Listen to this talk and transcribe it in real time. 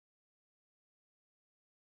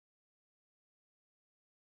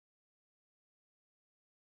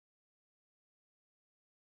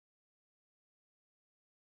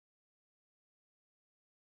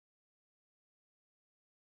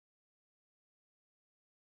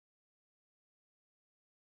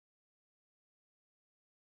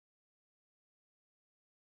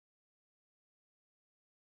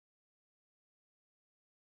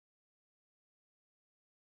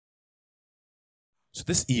So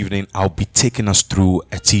this evening, I'll be taking us through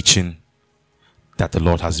a teaching that the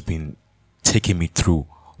Lord has been taking me through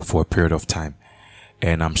for a period of time.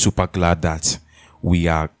 And I'm super glad that we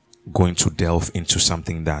are going to delve into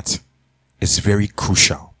something that is very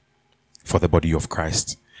crucial for the body of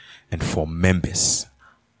Christ and for members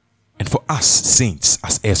and for us saints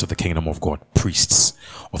as heirs of the kingdom of God, priests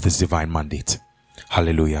of this divine mandate.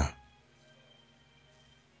 Hallelujah.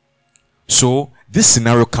 So this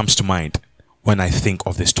scenario comes to mind when I think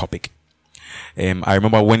of this topic. I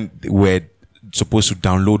remember when we're supposed to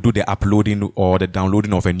do the uploading or the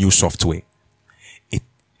downloading of a new software.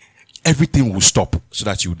 Everything will stop so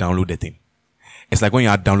that you download the thing. It's like when you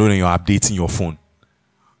are downloading, you're updating your phone.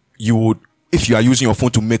 If you are using your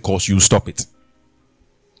phone to make calls, you stop it.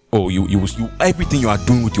 Everything you are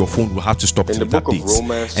doing with your phone will have to stop. In the book of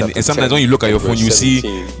Romans, and sometimes when you look at your phone, you see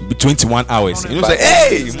 21 hours. You know, say,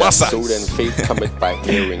 "Hey, Master!" So then faith cometh by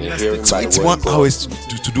hearing, and hearing by the word 21 of God. hours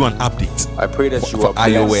to do an update. I pray that you for are blessed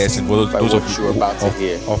iOS and for those of what you you are about to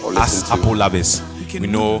hear of or us listen to. Apple lovers. We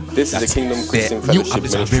know This that is the Kingdom Christian the new Fellowship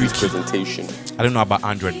updates are very Ministries key. presentation. I don't know about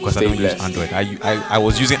Android because I Stay don't use blessed. Android. I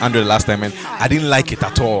was using Android last time and I didn't like it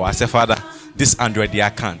at all. I said, Father, this Android, I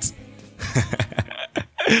can't.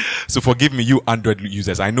 So forgive me, you Android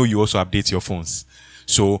users. I know you also update your phones.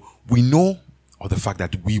 So we know of the fact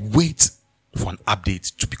that we wait for an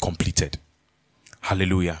update to be completed.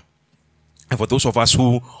 Hallelujah. And for those of us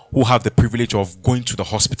who have the privilege of going to the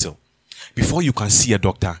hospital, before you can see a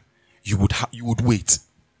doctor, you would wait.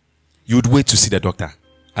 You would wait to see the doctor.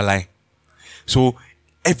 I lie. So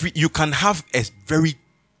you can have a very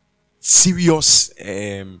serious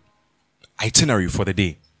itinerary for the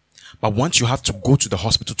day. But once you have to go to the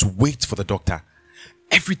hospital to wait for the doctor,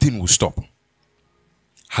 everything will stop.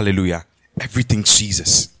 Hallelujah. Everything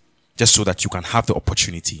ceases. Just so that you can have the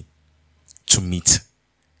opportunity to meet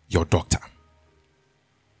your doctor.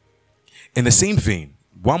 In the same vein,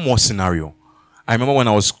 one more scenario. I remember when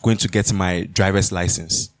I was going to get my driver's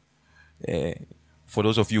license. For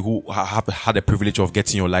those of you who have had the privilege of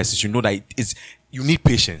getting your license, you know that you need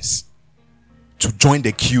patience to join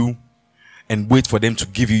the queue and wait for them to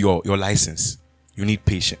give you your license. You need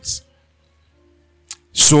patience.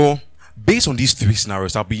 So, based on these three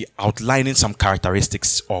scenarios, I'll be outlining some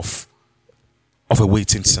characteristics of a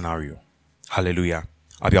waiting scenario. Hallelujah.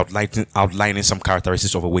 I'll be outlining some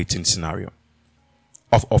characteristics of a waiting scenario.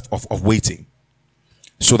 Of waiting.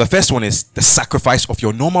 So the first one is the sacrifice of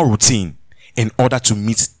your normal routine in order to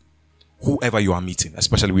meet whoever you are meeting.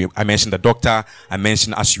 Especially, I mentioned the doctor, I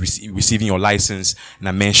mentioned as you receiving your license, and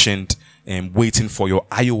I mentioned waiting for your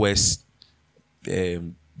iOS,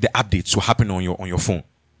 the updates to happen on your phone.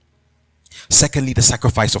 Secondly, the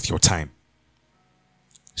sacrifice of your time.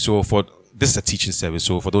 So this is a teaching service.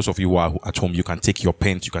 So for those of you who are at home, you can take your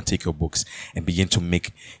pens, you can take your books, and begin to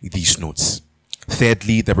make these notes.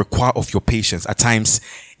 Thirdly, the require of your patience. At times,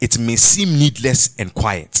 it may seem needless and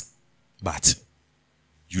quiet, but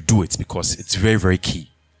you do it because it's very, very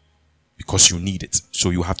key. Because you need it.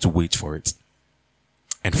 So you have to wait for it.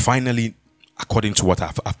 And finally, according to what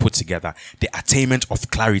I've put together, the attainment of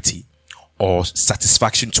clarity or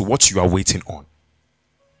satisfaction to what you are waiting on.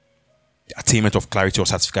 The attainment of clarity or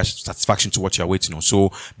satisfaction to what you are waiting on.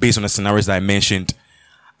 So, based on the scenarios that I mentioned,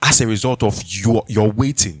 as a result of your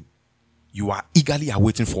waiting, you are eagerly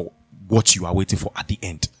awaiting for what you are waiting for at the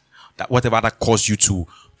end. That whatever that caused you to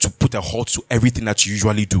put a halt to everything that you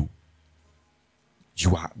usually do,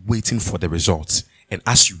 you are waiting for the results. And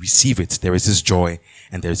as you receive it, there is this joy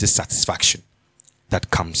and there is this satisfaction that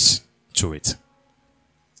comes to it.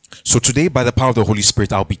 So today, by the power of the Holy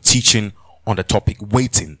Spirit, I'll be teaching on the topic,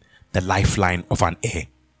 waiting, the lifeline of an heir.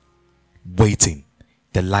 Waiting,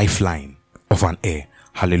 the lifeline of an heir.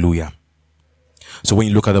 Hallelujah. So when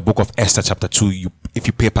you look at the book of Esther chapter 2, if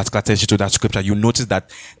you pay particular attention to that scripture, you notice that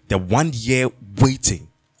the 1 year waiting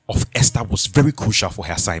of Esther was very crucial for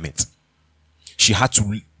her assignment. She had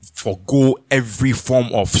to forgo every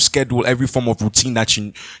form of schedule, every form of routine that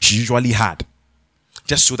she usually had,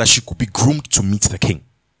 just so that she could be groomed to meet the king.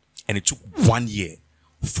 And it took 1 year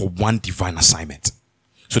for one divine assignment.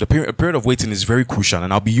 So the period of waiting is very crucial,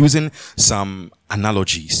 and I'll be using some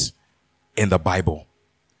analogies in the Bible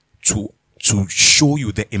to show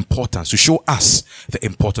you the importance, to show us the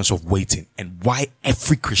importance of waiting and why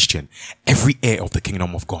every Christian, every heir of the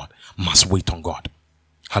kingdom of God must wait on God.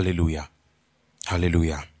 Hallelujah.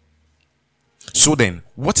 Hallelujah. So then,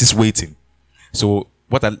 what is waiting? So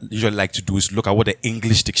what I usually like to do is look at what the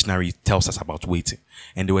English dictionary tells us about waiting.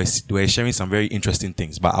 And they were sharing some very interesting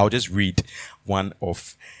things, but I'll just read one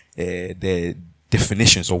of the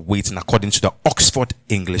definitions of waiting according to the Oxford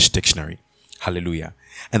English Dictionary. Hallelujah.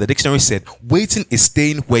 And the dictionary said, waiting is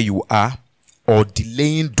staying where you are or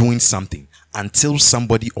delaying doing something until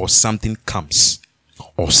somebody or something comes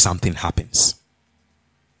or something happens.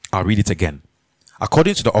 I'll read it again.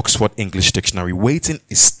 According to the Oxford English Dictionary, waiting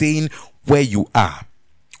is staying where you are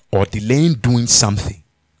or delaying doing something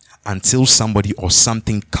until somebody or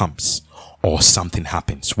something comes or something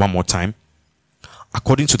happens. One more time.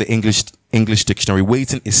 According to the English Dictionary,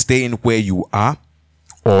 waiting is staying where you are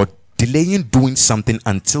or delaying doing something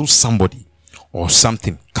until somebody or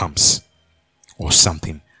something comes or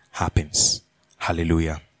something happens.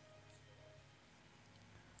 Hallelujah.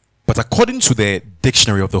 But according to the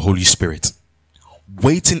Dictionary of the Holy Spirit,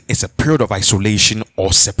 waiting is a period of isolation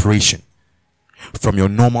or separation from your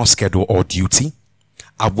normal schedule or duty,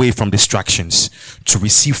 away from distractions, to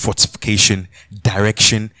receive fortification,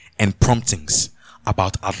 direction, and promptings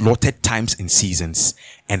about allotted times and seasons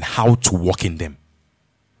and how to walk in them.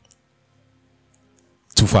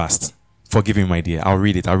 Too fast. Forgive me, my dear. I'll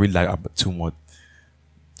read it like two more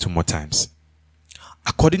times.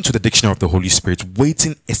 According to the Dictionary of the Holy Spirit,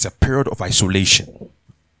 waiting is a period of isolation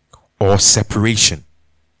or separation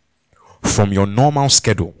from your normal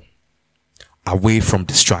schedule, away from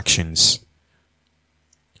distractions,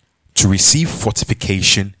 to receive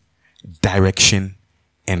fortification, direction,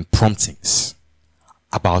 and promptings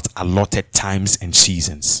about allotted times and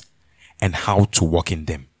seasons and how to walk in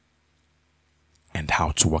them.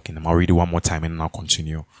 I'll read it one more time and then I'll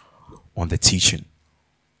continue on the teaching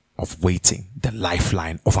of waiting, the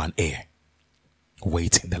lifeline of an heir.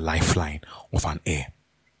 Waiting, the lifeline of an heir.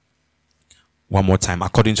 One more time.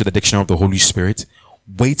 According to the Dictionary of the Holy Spirit,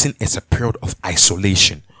 waiting is a period of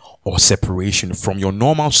isolation or separation from your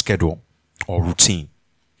normal schedule or routine,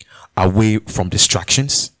 away from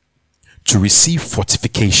distractions, to receive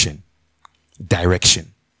fortification,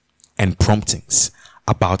 direction, and promptings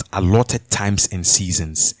about allotted times and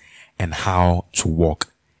seasons and how to walk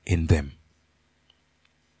in them.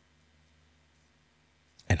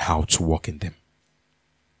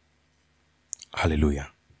 Hallelujah.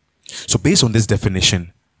 So based on this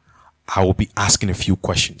definition, I will be asking a few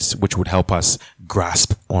questions which would help us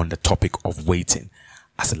grasp on the topic of waiting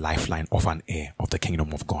as a lifeline of an heir of the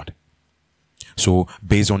kingdom of God. So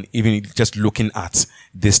based on even just looking at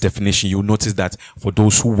this definition, you'll notice that for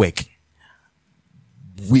those who work,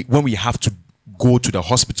 when we have to go to the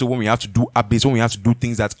hospital, when we have to do updates, when we have to do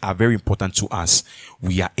things that are very important to us,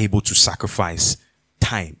 we are able to sacrifice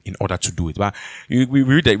time in order to do it. But we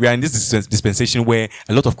read that we are in this dispensation where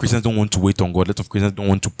a lot of Christians don't want to wait on God. A lot of Christians don't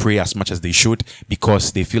want to pray as much as they should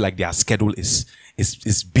because they feel like their schedule is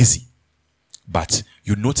busy. But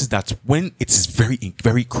you notice that when it is very,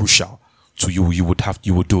 very crucial to you, you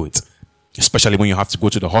would do it. Especially when you have to go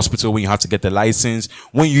to the hospital, when you have to get the license,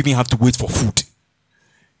 when you even have to wait for food.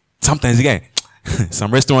 Sometimes again,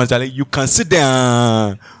 some restaurants are like, you can sit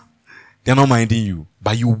there, they're not minding you,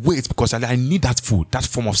 but you wait because I need that food, that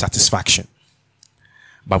form of satisfaction.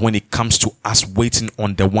 But when it comes to us waiting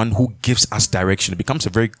on the one who gives us direction, it becomes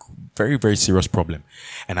a very, very, very serious problem.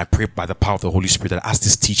 And I pray by the power of the Holy Spirit that as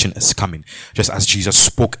this teaching is coming, just as Jesus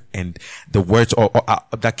spoke and the words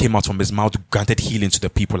that came out from his mouth granted healing to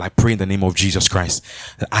the people, I pray in the name of Jesus Christ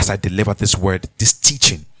that as I deliver this word, this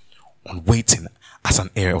teaching on waiting as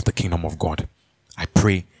an heir of the kingdom of God, I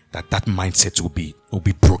pray that mindset will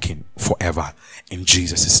be broken forever in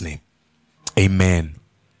Jesus' name. Amen.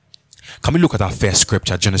 Can we look at our first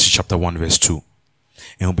scripture, Genesis chapter 1 verse 2?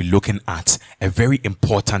 And we'll be looking at a very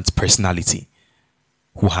important personality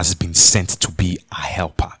who has been sent to be a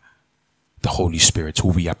helper, the Holy Spirit, who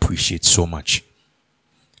we appreciate so much.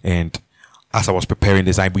 And as I was preparing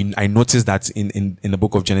this, I noticed that in the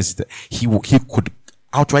book of Genesis, that he could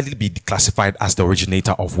outrightly be classified as the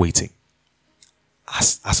originator of waiting.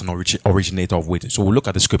 As an originator of waiting. So we'll look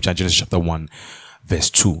at the scripture, Genesis chapter 1, verse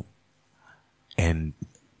 2. And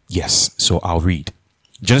yes, so I'll read.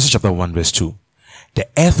 Genesis chapter 1, verse 2. The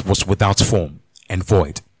earth was without form and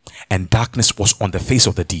void, and darkness was on the face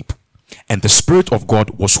of the deep, and the Spirit of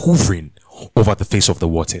God was hovering over the face of the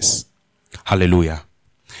waters. Hallelujah.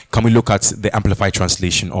 Can we look at the Amplified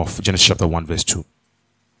translation of Genesis chapter 1, verse 2?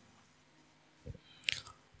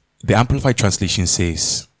 The Amplified translation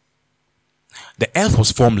says, the earth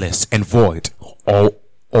was formless and void, or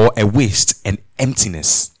a waste and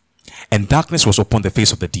emptiness, and darkness was upon the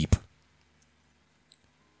face of the deep.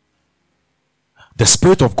 The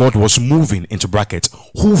Spirit of God was moving, into brackets,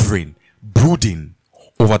 hovering, brooding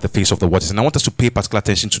over the face of the waters. And I want us to pay particular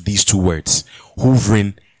attention to these two words,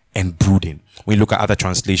 hovering and brooding. When you look at other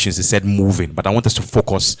translations, it said moving, but I want us to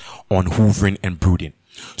focus on hovering and brooding.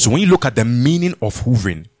 So when you look at the meaning of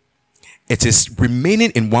hovering, it is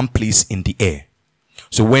remaining in one place in the air.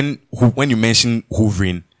 So when you mention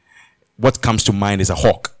hovering, what comes to mind is a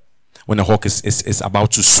hawk. When a hawk is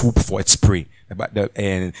about to swoop for its prey.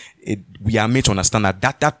 We are made to understand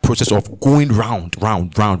that process of going round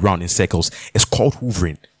in circles is called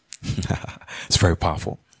hovering. It's very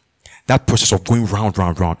powerful. That process of going round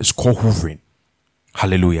is called hovering.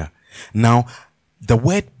 Hallelujah. Now, the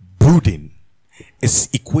word brooding is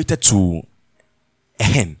equated to a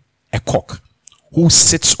hen, a cock, who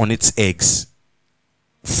sits on its eggs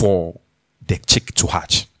for the chick to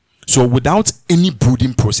hatch. So without any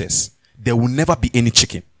brooding process, there will never be any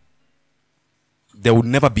chicken. There would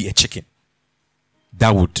never be a chicken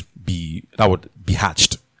that would be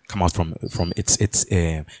hatched, come out from its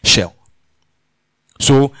shell.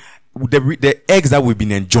 So the eggs that we've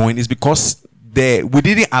been enjoying is because we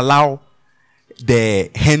didn't allow the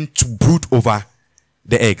hen to brood over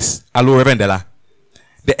the eggs. Hello, Reverend Della.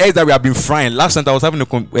 The eggs that we have been frying. Last night I was having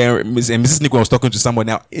Mrs. Nico was talking to someone.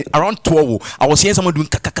 Now around 12, I was hearing someone doing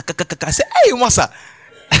I said, "Hey, Masa,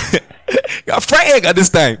 you are frying egg at this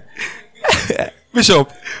time."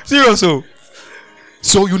 Bishop, serious.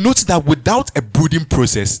 So you notice that without a brooding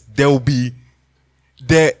process, there will be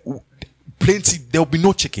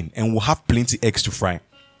no chicken, and we'll have plenty eggs to fry.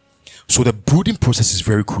 So the brooding process is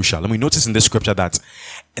very crucial. Let me notice in this scripture that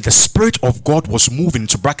the Spirit of God was moving,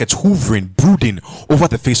 into brackets, hovering, brooding over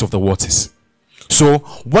the face of the waters. So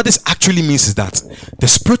what this actually means is that the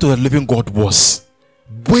Spirit of the living God was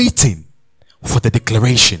waiting for the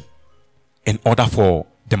declaration in order for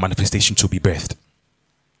the manifestation to be birthed.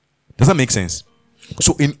 Does that make sense?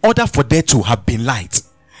 So in order for there to have been light,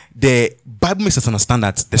 the Bible makes us understand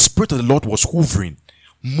that the Spirit of the Lord was hovering,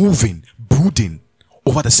 moving, brooding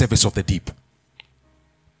over the surface of the deep.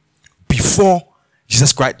 Before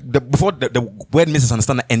Jesus Christ, before the word makes us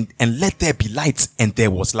understand that, and let there be light, and there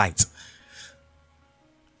was light.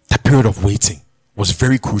 That period of waiting was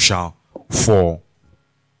very crucial for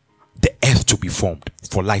the earth to be formed,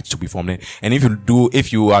 for light to be formed. And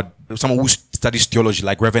if you are someone who studies theology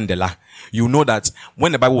like Reverend Della, you know that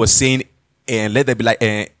when the Bible was saying, let there be light,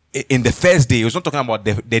 in the first day, it was not talking about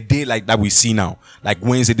the day like that we see now, like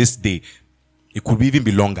Wednesday, this day. It could even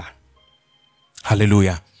be longer.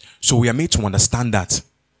 Hallelujah. So we are made to understand that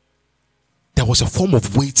there was a form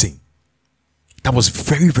of waiting that was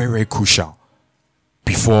very, very, very crucial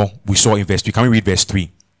before we saw in verse 3. Can we read verse 3?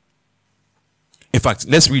 In fact,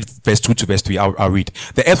 let's read verse 2 to verse 3. I'll read.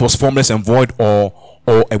 The earth was formless and void, or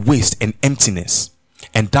a waste and emptiness,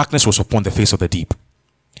 and darkness was upon the face of the deep.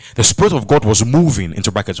 The Spirit of God was moving,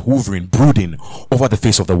 into brackets, hovering, brooding over the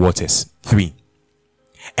face of the waters. 3.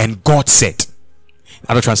 And God said.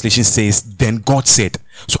 Other translation says, then God said.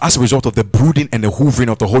 So as a result of the brooding and the hovering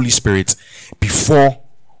of the Holy Spirit, before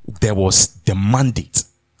there was the mandate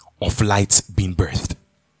of light being birthed.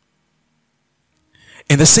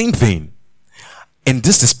 In the same vein, in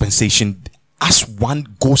this dispensation, as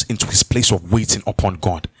one goes into his place of waiting upon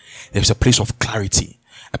God, there is a place of clarity,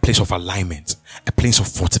 a place of alignment, a place of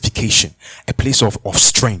fortification, a place of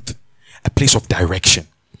strength, a place of direction.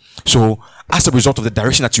 So as a result of the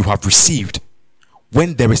direction that you have received,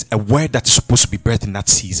 when there is a word that is supposed to be birthed in that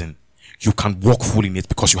season, you can walk fully in it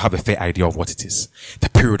because you have a fair idea of what it is. The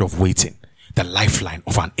period of waiting, the lifeline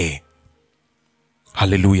of an heir.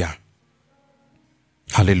 Hallelujah.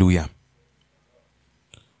 Hallelujah.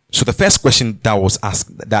 So the first question that was asked,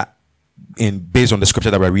 based on the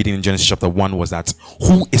scripture that we're reading in Genesis chapter 1, was that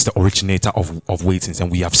who is the originator of waitings?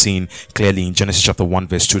 And we have seen clearly in Genesis chapter 1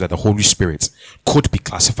 verse 2 that the Holy Spirit could be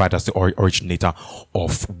classified as the originator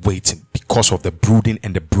of waiting because of the brooding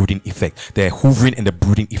and the brooding effect, the hovering and the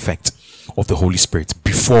brooding effect of the Holy Spirit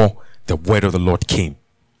before the word of the Lord came.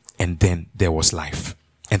 And then there was life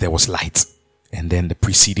and there was light, and then the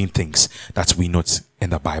preceding things that we note in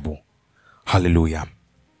the Bible. Hallelujah.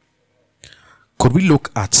 Could we look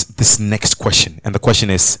at this next question? And the question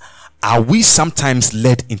is, are we sometimes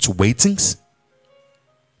led into waitings?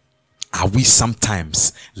 Are we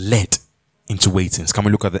sometimes led into waitings? Can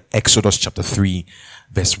we look at the Exodus chapter 3,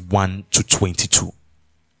 verse 1 to 22?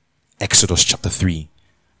 Exodus chapter 3,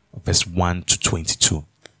 verse 1 to 22.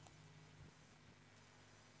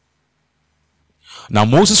 Now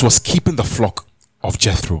Moses was keeping the flock of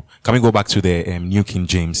Jethro. Can we go back to the New King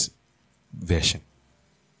James Version?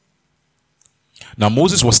 Now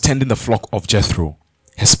Moses was tending the flock of Jethro,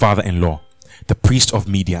 his father-in-law, the priest of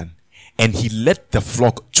Midian, and he led the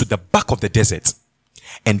flock to the back of the desert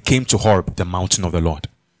and came to Horeb, the mountain of the Lord.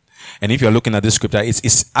 And if you're looking at this scripture,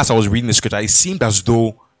 it's as I was reading the scripture, it seemed as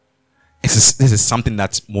though this is something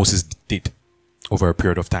that Moses did over a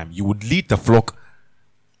period of time. You would lead the flock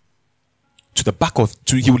to the back of,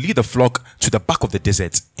 he will lead the flock to the back of the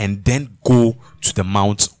desert and then go to the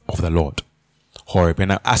mount of the Lord. Horeb.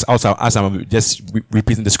 And as I'm just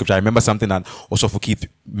repeating the scripture, I remember something that also Keith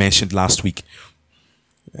mentioned last week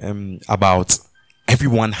about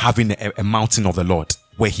everyone having a mountain of the Lord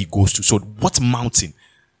where he goes to. So what mountain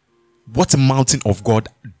of God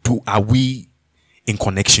are we in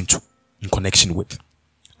connection with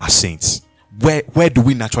as saints? Where do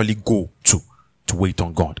we naturally go to wait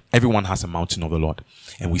on God? Everyone has a mountain of the Lord.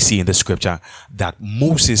 And we see in the scripture that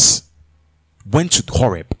Moses went to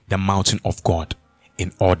Horeb, the mountain of God,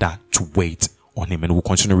 in order to wait on him. And we'll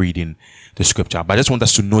continue reading the scripture. But I just want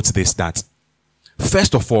us to note this, that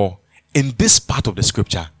first of all, in this part of the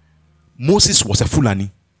scripture, Moses was a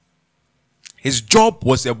Fulani. His job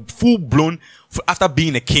was a full-blown, after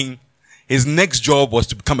being a king, his next job was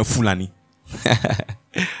to become a Fulani.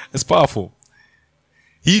 It's powerful.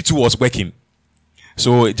 He too was working.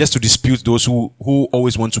 So just to dispute those who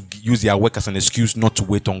always want to use their work as an excuse not to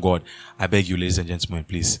wait on God, I beg you, ladies and gentlemen,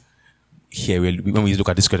 please. Here, when we look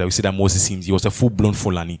at this scripture, we see that Moses he was a full-blown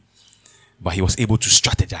Fulani. But he was able to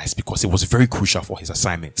strategize because it was very crucial for his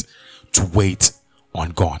assignment to wait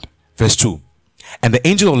on God. Verse 2. And the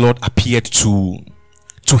angel of the Lord appeared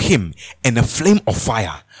to him in a flame of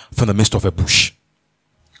fire from the midst of a bush.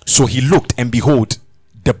 So he looked, and behold,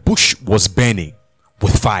 the bush was burning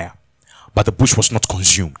with fire, but the bush was not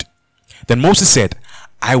consumed. Then Moses said,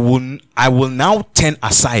 I will now turn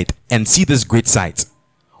aside and see this great sight,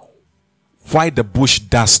 why the bush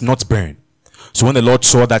does not burn. So when the Lord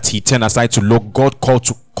saw that he turned aside to look, God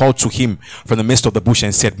called to him from the midst of the bush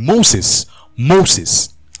and said, Moses,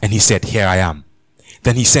 Moses. And he said, Here I am.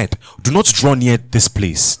 Then he said, Do not draw near this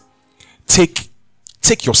place.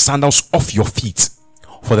 Take your sandals off your feet,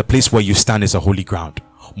 for the place where you stand is a holy ground.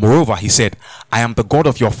 Moreover, he said, I am the God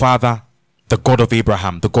of your father, the God of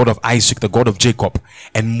Abraham, the God of Isaac, the God of Jacob.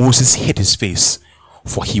 And Moses hid his face,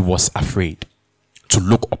 for he was afraid to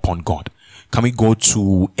look upon God. Can we go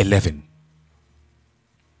to 11?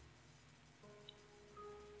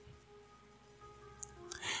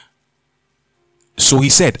 So he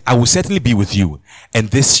said, I will certainly be with you, and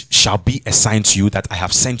this shall be a sign to you that I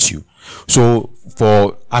have sent you. So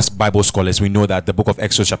for us Bible scholars, we know that the book of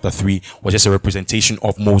Exodus chapter 3 was just a representation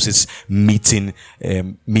of Moses meeting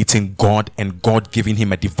God, and God giving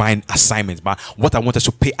him a divine assignment. But what I want us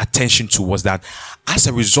to pay attention to was that as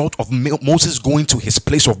a result of Moses going to his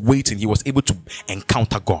place of waiting, he was able to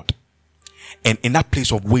encounter God. And in that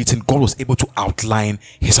place of waiting, God was able to outline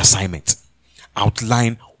his assignment,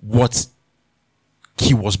 outline what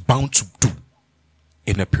he was bound to do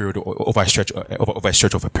in a period over a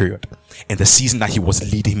stretch of a period, in the season that he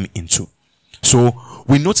was leading him into. So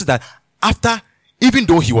we noticed that even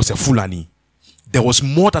though he was a Fulani, there was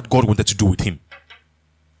more that God wanted to do with him,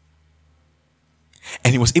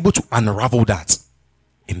 and he was able to unravel that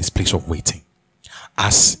in his place of waiting,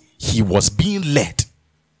 as he was being led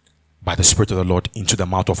by the Spirit of the Lord into the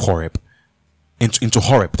mount of Horeb, into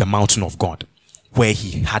Horeb, the mountain of God, where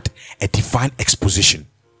he had a divine exposition,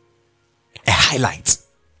 a highlight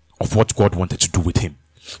of what God wanted to do with him.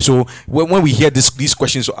 So when we hear these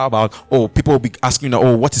questions about, people will be asking,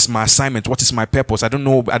 what is my assignment? What is my purpose? I don't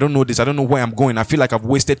know this. I don't know where I'm going. I feel like I've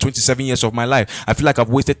wasted 27 years of my life. I feel like I've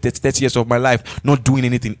wasted 30 years of my life not doing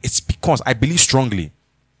anything. It's because I believe strongly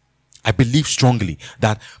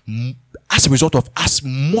that as a result of us,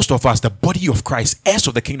 most of us, the body of Christ, heirs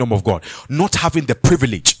of the kingdom of God, not having the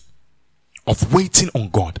privilege of waiting on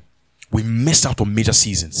God, we miss out on major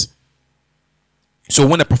seasons. So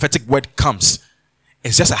when a prophetic word comes,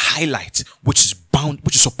 it's just a highlight which is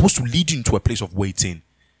supposed to lead you into a place of waiting,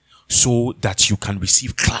 so that you can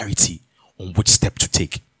receive clarity on which step to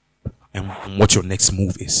take and what your next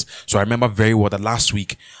move is. So I remember very well that last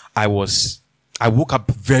week I woke up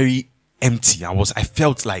very empty. I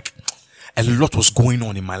felt like a lot was going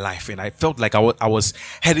on in my life, and I felt like I was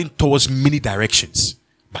heading towards many directions,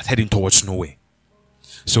 but heading towards nowhere.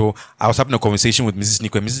 So I was having a conversation with Mrs.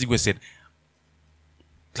 Nico, and Mrs. Nico said,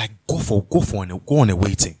 like, go on a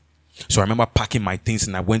waiting. So I remember packing my things,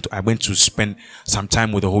 and I went to spend some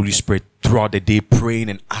time with the Holy Spirit throughout the day, praying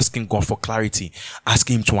and asking God for clarity,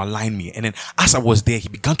 asking him to align me. And then as I was there, he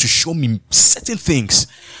began to show me certain things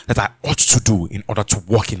that I ought to do in order to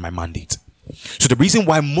walk in my mandate. So the reason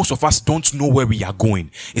why most of us don't know where we are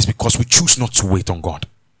going is because we choose not to wait on God.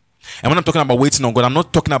 And when I'm talking about waiting on God, I'm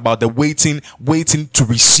not talking about the waiting to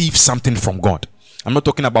receive something from God. I'm not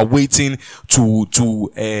talking about waiting to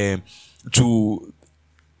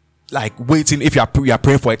like waiting. If you are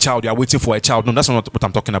praying for a child, you are waiting for a child. No, that's not what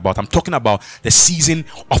I'm talking about. I'm talking about the season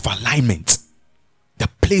of alignment, the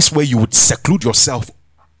place where you would seclude yourself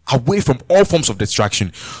away from all forms of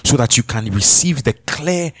distraction, so that you can receive the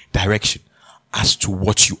clear direction as to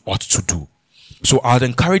what you ought to do. So I'd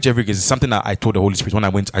encourage every guest. It's something that I told the Holy Spirit when I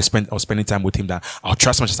was spending time with him, that I'll try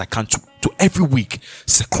as much as I can to every week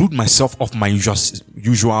seclude myself off my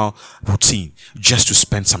usual routine, just to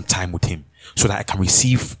spend some time with him, so that I can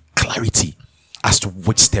receive clarity as to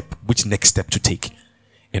which next step to take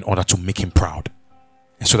in order to make him proud.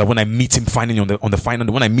 And so that when I meet him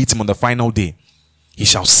when I meet him on the final day, he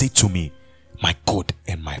shall say to me, my good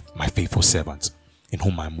and my faithful servant, in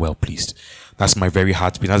whom I am well pleased. That's my very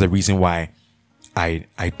heartbeat. That's the reason why I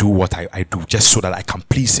do what I do, just so that I can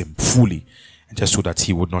please him fully, and just so that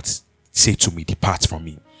he would not say to me, depart from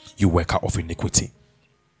me, you worker of iniquity.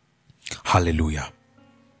 Hallelujah.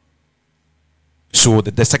 So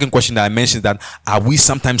the second question that I mentioned, that are we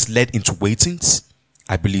sometimes led into waitings?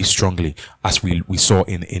 I believe strongly, as we saw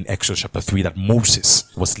in Exodus chapter 3, that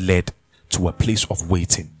Moses was led to a place of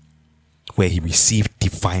waiting where he received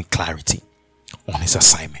divine clarity on his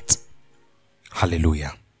assignment.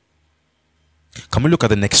 Hallelujah. Can we look at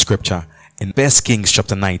the next scripture in 1 Kings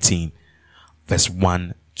chapter 19, verse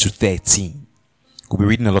 1 to 13? We'll be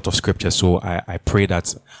reading a lot of scripture, so I pray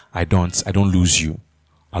that I don't lose you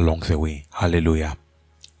along the way. Hallelujah.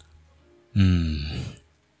 1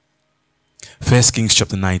 Kings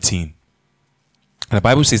chapter 19. And the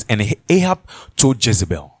Bible says, and Ahab told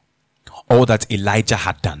Jezebel all that Elijah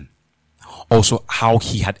had done, also how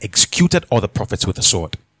he had executed all the prophets with the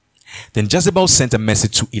sword. Then Jezebel sent a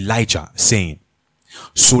message to Elijah, saying,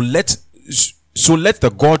 so let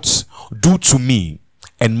the gods do to me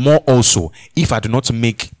and more also, if I do not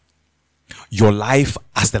make your life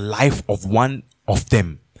as the life of one of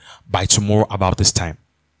them by tomorrow about this time.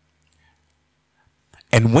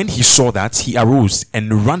 And when he saw that, he arose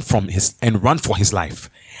and ran for his life,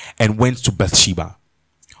 and went to Bathsheba,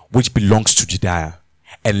 which belongs to Judea,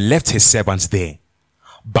 and left his servants there.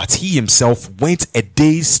 But he himself went a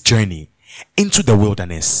day's journey into the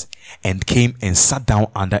wilderness, and came and sat down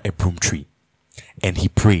under a broom tree, and he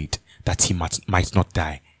prayed that he might not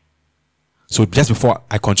die. So just before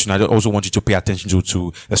I continue, I also want you to pay attention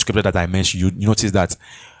to the scripture that I mentioned. You notice that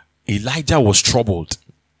Elijah was troubled.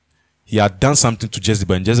 He had done something to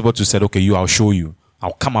Jezebel, and Jezebel too said, okay, I'll show you.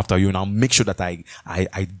 I'll come after you, and I'll make sure that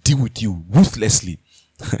I deal with you ruthlessly.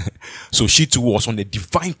 So she too was on a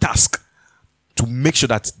divine task to make sure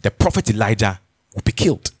that the prophet Elijah would be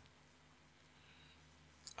killed.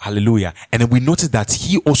 Hallelujah. And then we notice that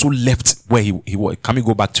he also left where he was. Can we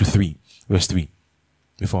go back to verse 3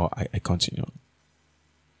 before I continue?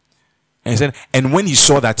 And he said, and when he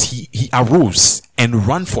saw that, he arose and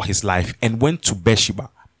ran for his life, and went to Bathsheba,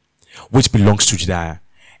 which belongs to Judea,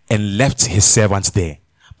 and left his servants there.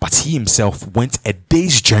 But he himself went a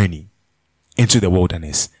day's journey into the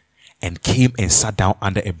wilderness, and came and sat down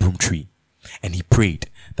under a broom tree, and he prayed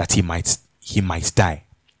that he might die.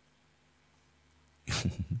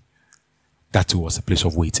 That too was a place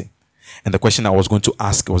of waiting. And the question I was going to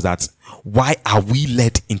ask was that, why are we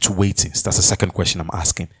led into waitings? That's the second question I'm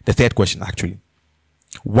asking. The third question, actually.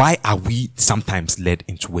 Why are we sometimes led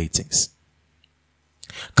into waitings?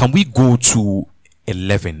 Can we go to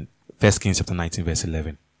 11, 1 Kings chapter 19, verse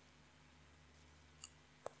 11?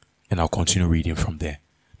 And I'll continue reading from there,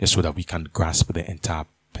 just so that we can grasp the entire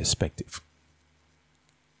perspective.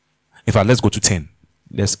 In fact, let's go to 10.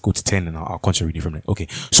 Let's go to 10 and I'll continue reading from there. Okay.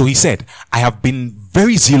 So he said, I have been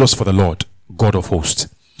very zealous for the Lord, God of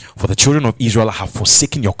hosts. For the children of Israel have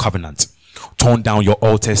forsaken your covenant, torn down your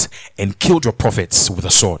altars, and killed your prophets with a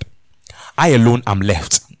sword. I alone am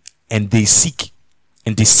left, and they seek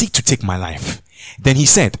to take my life. Then he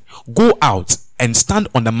said, go out and stand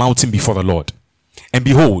on the mountain before the Lord. And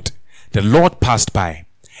behold, the Lord passed by,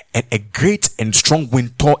 and a great and strong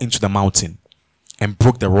wind tore into the mountain, and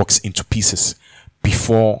broke the rocks into pieces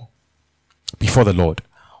before the Lord.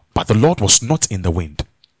 But the Lord was not in the wind.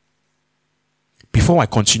 Before I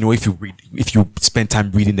continue, if you spend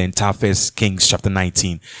time reading the entire 1 Kings chapter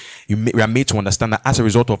 19, we are made to understand that as a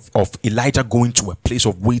result of Elijah going to a place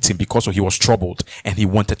of waiting because he was troubled and he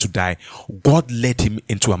wanted to die, God led him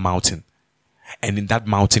into a mountain. And in that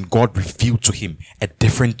mountain, God revealed to him a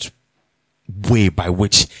different way by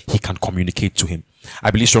which he can communicate to him.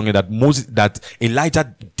 I believe strongly that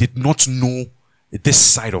Elijah did not know this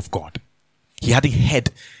side of God. He hadn't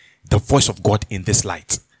heard the voice of God in this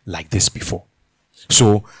light like this before.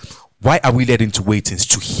 So why are we led into waitings?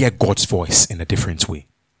 To hear God's voice in a different way.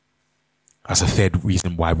 That's a third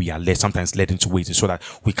reason why we are sometimes led into waiting, so that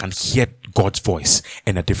we can hear God's voice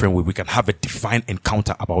in a different way. We can have a divine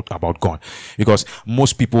encounter about God. Because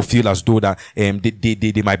most people feel as though that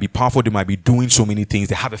they might be powerful, they might be doing so many things.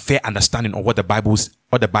 They have a fair understanding of what the Bible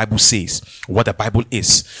says, what the Bible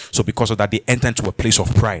is. So because of that, they enter into a place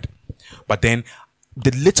of pride. But then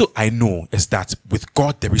the little I know is that with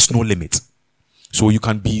God there is no limit. So you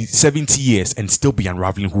can be 70 years and still be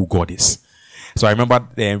unraveling who God is. So I remember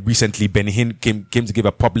recently Benny Hinn came to give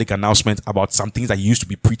a public announcement about some things that he used to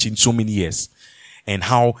be preaching so many years, and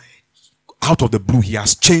how out of the blue he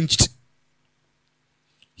has changed.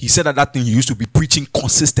 He said that thing he used to be preaching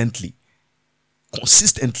consistently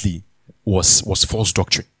was false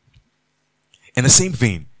doctrine. In the same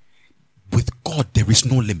vein, with God there is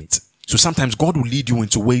no limit. So sometimes God will lead you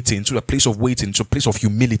into waiting, into a place of waiting, into a place of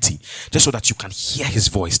humility, just so that you can hear his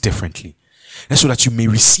voice differently. And so that you may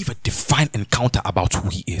receive a divine encounter about who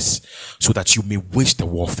he is, so that you may wage the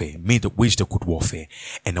good warfare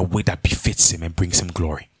in a way that befits him and brings him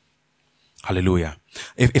glory. Hallelujah.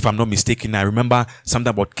 If I'm not mistaken, I remember something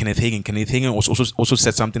about Kenneth Hagin. Kenneth Hagin also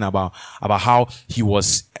said something about how he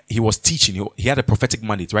was teaching. He had a prophetic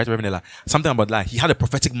mandate, right, Reverend Ella? Something about that. He had a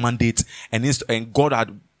prophetic mandate, and God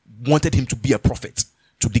had wanted him to be a prophet,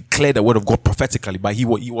 to declare the word of God prophetically. But he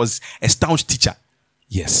was a staunch teacher.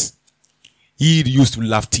 Yes. He used to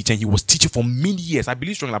love teaching. He was teaching for many years. I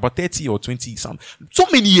believe strongly about 30 or 20 so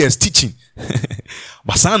many years teaching.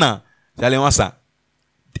 Basana,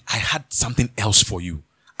 I had something else for you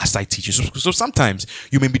as I teach you. So sometimes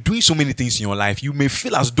you may be doing so many things in your life. You may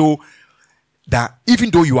feel as though that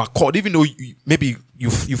even though you are called, even though maybe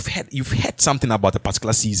you've heard something about a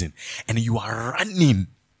particular season, and you are running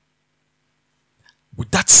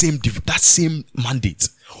with that same mandate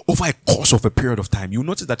over a course of a period of time, you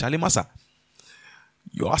notice that Charlie Massa,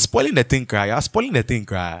 you are spoiling the thing, cry. You are spoiling the thing,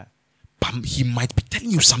 cry. But he might be telling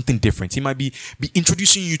you something different. He might be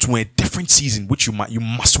introducing you to a different season which you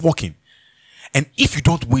must walk in. And if you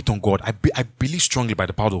don't wait on God, I believe strongly by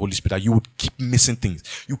the power of the Holy Spirit that you would keep missing things.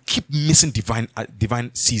 You keep missing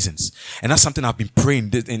divine seasons. And that's something I've been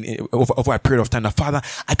praying over a period of time. That, Father,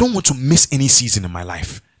 I don't want to miss any season in my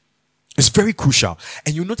life. It's very crucial.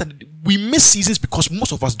 And you know that we miss seasons because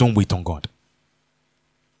most of us don't wait on God.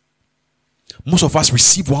 Most of us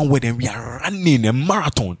receive one word and we are running a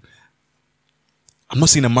marathon. I'm not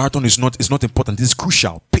saying a marathon is not important. It's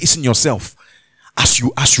crucial. Pacing yourself as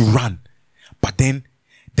you run. But then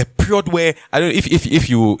the period where, I don't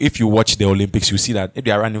know, if you watch the Olympics, you see that if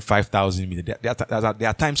they are running 5,000 meters, there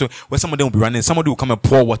are times where somebody will be running, somebody will come and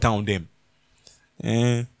pour water on them.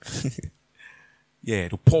 Yeah,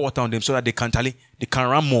 to pour water on them so that they can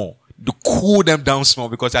run more, to cool them down small,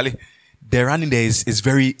 because the running there is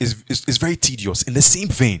very tedious. In the same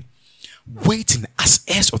vein, waiting as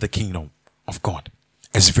heirs of the kingdom of God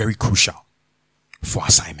is very crucial for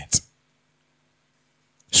assignment.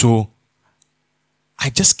 So I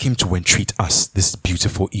just came to entreat us this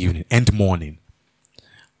beautiful evening and morning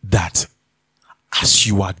that as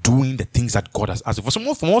you are doing the things that God has asked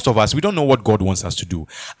for most of us, we don't know what God wants us to do.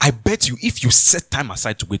 I bet you, if you set time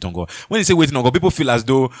aside to wait on God, when you say waiting on God, people feel as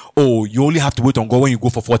though, you only have to wait on God when you go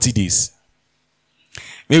for 40 days.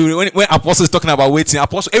 Maybe when Apostle is talking about waiting,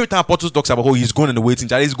 every time Apostle talks about he's going in the waiting,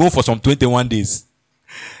 he's going for some 21 days.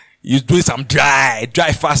 He's doing some dry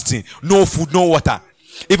fasting, no food, no water.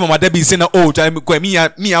 If Mama Debbie is saying,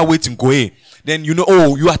 me are waiting, go ahead. Then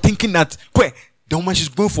you are thinking that the woman she's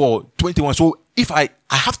going for 21. So if I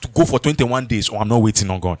have to go for 21 days, or I'm not waiting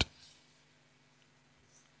on God.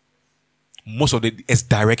 Most of it is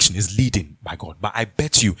direction, is leading by God. But I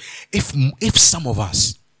bet you, if some of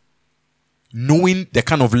us, knowing the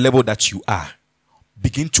kind of level that you are,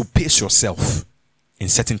 begin to pace yourself in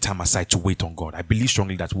setting time aside to wait on God, I believe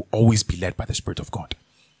strongly that we'll always be led by the Spirit of God.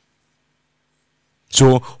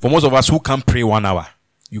 So for most of us who can't pray 1 hour,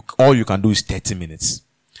 all you can do is 30 minutes.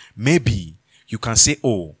 Maybe you can say,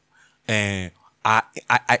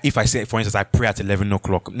 if I say, for instance, I pray at 11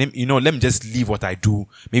 o'clock, let me just leave what I do.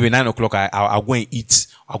 Maybe 9 o'clock, I'll go and eat.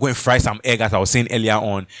 I'll go and fry some egg, as I was saying earlier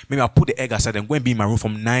on. Maybe I'll put the egg aside and go and be in my room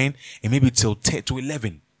from 9 and maybe till 10 to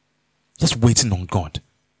 11. Just waiting on God.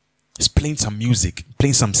 Just playing some music,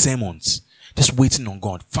 playing some sermons. Just waiting on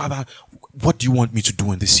God. Father, what do you want me to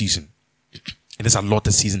do in this season? It is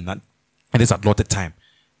allotted season. It is allotted time.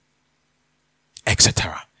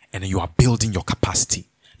 Etc. And then you are building your capacity.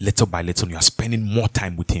 Little by little, you are spending more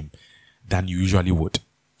time with Him than you usually would.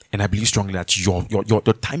 And I believe strongly that your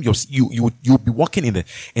time, you'll be walking in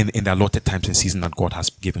the allotted times and season that God has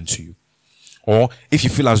given to you. Or if you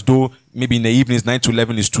feel as though maybe in the evenings 9 to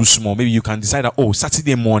 11 is too small, maybe you can decide that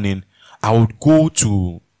Saturday morning I would go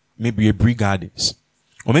to maybe a Bree Gardens.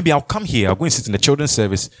 Or maybe I'll come here, I'll go and sit in the children's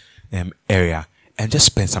service area and just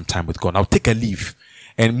spend some time with God. I'll take a leave.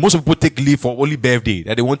 And most people take leave for only birthday,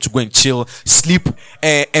 that they want to go and chill, sleep,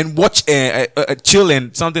 and watch, chill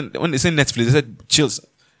and something. When they say Netflix, they said chill,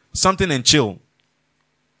 something and chill.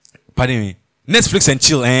 Pardon me. Netflix and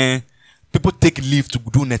chill, people take leave to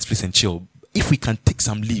do Netflix and chill. If we can take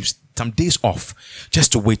some leaves, some days off,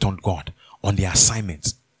 just to wait on God, on the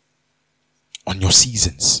assignments, on your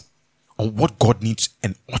seasons, on what God needs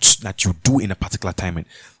and what that you do in a particular time, and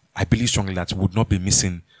I believe strongly that we would not be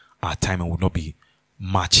missing our time and would not be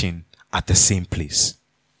marching at the same place.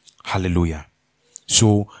 Hallelujah.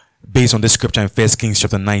 So, based on the scripture in 1 Kings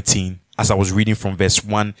chapter 19, as I was reading from verse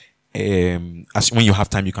 1, as when you have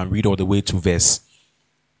time, you can read all the way to verse.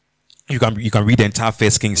 You can read the entire 1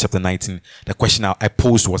 Kings chapter 19. The question I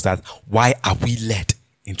posed was that, why are we led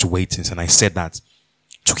into waitings? And I said that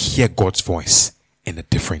to hear God's voice in a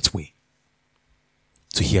different way.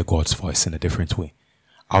 To hear God's voice in a different way.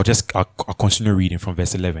 I'll continue reading from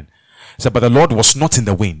verse 11. It said, but the Lord was not in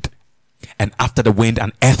the wind, and after the wind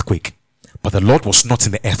an earthquake, but the Lord was not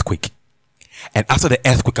in the earthquake, and after the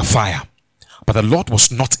earthquake a fire, but the Lord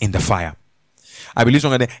was not in the fire. I believe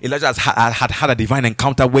that Elijah had a divine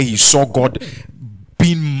encounter where he saw God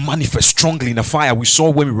being manifest strongly in the fire. We saw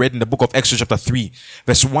when we read in the book of Exodus chapter 3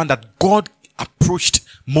 verse 1 that God approached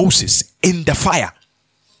Moses in the fire.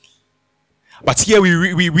 But here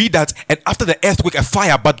we read that, and after the earthquake a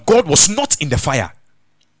fire, but God was not in the fire.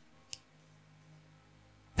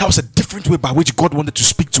 That was a different way by which God wanted to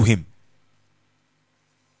speak to him.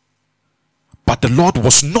 But the Lord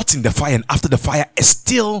was not in the fire, and after the fire a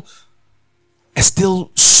still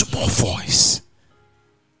small voice.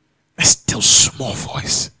 A still small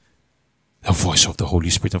voice. The voice of the Holy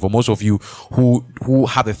Spirit. And for most of you who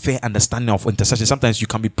have a fair understanding of intercession, sometimes you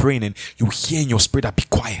can be praying and you hear in your spirit that be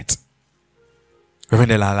quiet.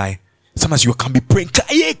 Reverend Elalai, sometimes you can be praying.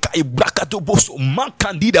 You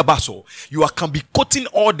can be quoting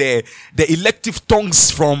all the elective tongues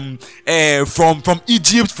from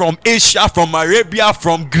Egypt, from Asia, from Arabia,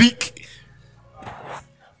 from Greek.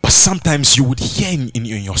 But sometimes you would hear in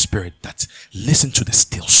your spirit that listen to the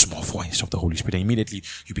still small voice of the Holy Spirit, and immediately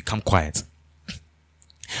you become quiet.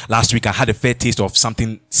 Last week I had a fair taste of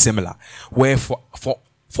something similar, where for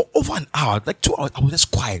over an hour, like 2 hours, I was just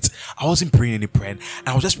quiet. I wasn't praying any prayer, and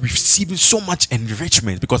I was just receiving so much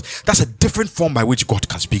enrichment, because that's a different form by which God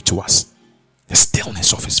can speak to us. The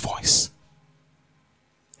stillness of his voice.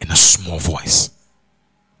 In a small voice.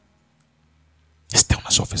 The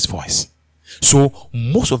stillness of his voice. So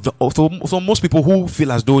most people who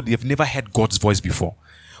feel as though they've never heard God's voice before.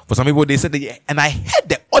 For some people, they said, and I heard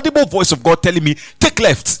the audible voice of God telling me, take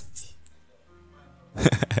left.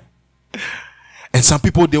 And some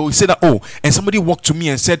people, they will say that, and somebody walked to me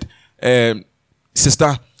and said,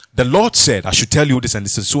 sister, the Lord said I should tell you this, and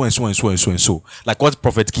this is so and so and so and so and so. Like what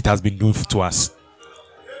Prophet Kit has been doing to us.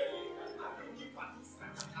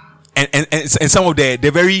 And some of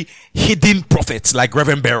the very hidden prophets, like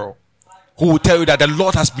Reverend Barrow, who will tell you that the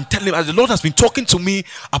Lord has been talking to me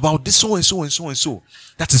about this so and so and so and so.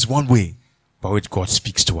 That is one way by which God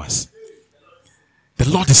speaks to us. The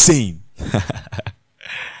Lord is saying,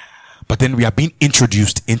 but then we are being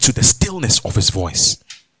introduced into the stillness of his voice.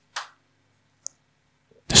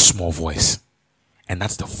 The small voice. And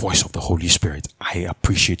that's the voice of the Holy Spirit. I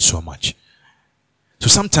appreciate so much. So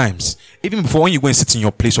sometimes, even before when you go and sit in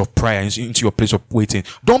your place of prayer, into your place of waiting,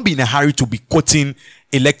 don't be in a hurry to be quoting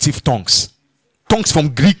elective tongues. Tongues from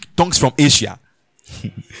Greek, tongues from Asia.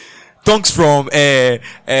 Tongues from,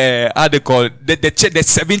 how they call it, the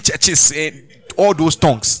 7 churches, all those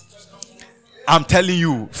tongues. I'm telling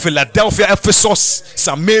you, Philadelphia, Ephesus,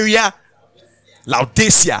 Samaria,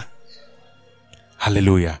 Laodicea.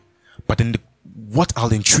 Hallelujah. But then what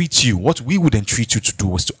we would entreat you to do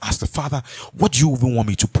was to ask the Father, what do you even want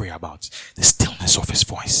me to pray about? The stillness of his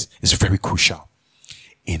voice is very crucial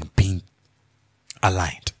in being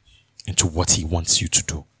aligned into what he wants you to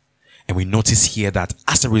do. And we notice here that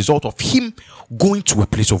as a result of him going to a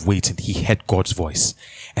place of waiting, he heard God's voice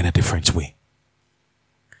in a different way.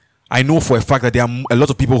 I know for a fact that there are a lot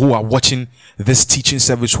of people who are watching this teaching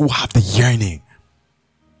service who have the yearning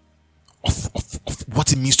of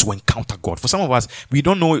what it means to encounter God. For some of us, we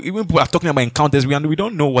don't know, even people are talking about encounters, we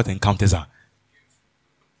don't know what encounters are.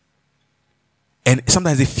 And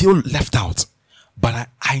sometimes they feel left out. But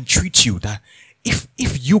I entreat you that if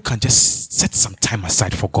you can just set some time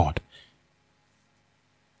aside for God,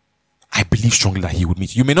 I believe strongly that he would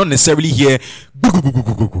meet you. You may not necessarily hear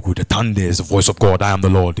the thunder is the voice of God. I am the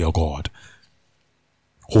Lord, their God,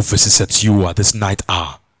 who visits you at this night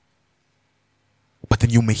hour. but then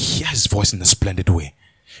you may hear his voice in a splendid way.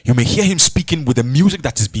 You may hear him speaking with the music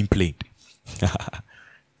that is being played.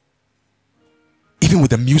 Even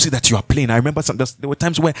with the music that you are playing. I remember there were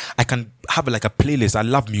times where I can have like a playlist. I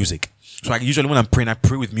love music. So usually when I'm praying, I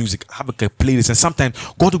pray with music. I have like a playlist. And sometimes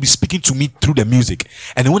God will be speaking to me through the music.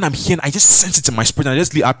 And then when I'm hearing, I just sense it in my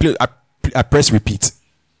spirit. I press repeat.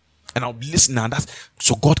 And I'll listen. And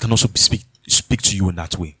so God can also speak to you in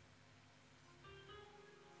that way.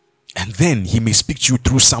 And then he may speak to you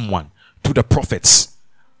through someone, through the prophets.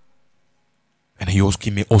 And he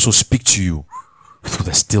may also speak to you through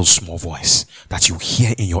the still small voice that you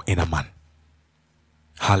hear in your inner man.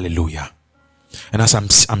 Hallelujah. And as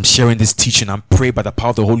I'm sharing this teaching, I'm praying by the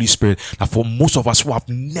power of the Holy Spirit that for most of us who have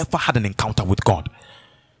never had an encounter with God,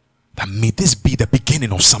 that may this be the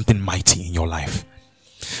beginning of something mighty in your life.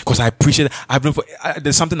 Because I appreciate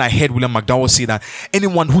there's something I heard William McDowell say, that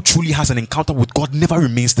anyone who truly has an encounter with God never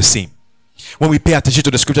remains the same. When we pay attention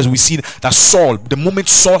to the scriptures, we see that Saul, the moment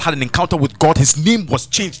Saul had an encounter with God, his name was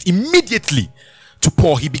changed immediately to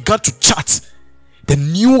Paul. He began to chart the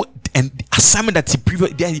new and the assignment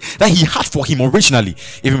that he had for him originally,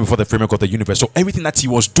 even before the framework of the universe. So everything that he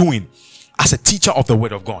was doing as a teacher of the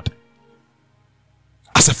word of God,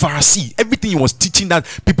 as a Pharisee, everything he was teaching, that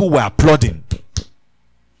people were applauding.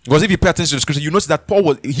 Because if you pay attention to the scripture, you notice that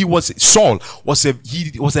Saul was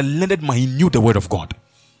a learned man. He knew the word of God.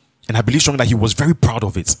 And I believe strongly that he was very proud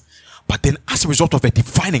of it. But then as a result of a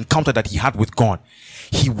divine encounter that he had with God,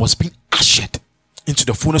 he was being ushered into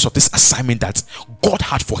the fullness of this assignment that God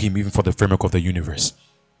had for him, even for the framework of the universe.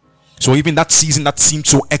 So even that season that seemed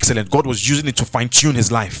so excellent, God was using it to fine-tune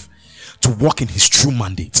his life, to walk in his true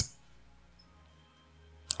mandate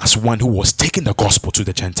as one who was taking the gospel to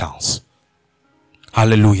the Gentiles.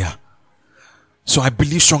 Hallelujah. So I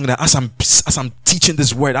believe strongly that as I'm teaching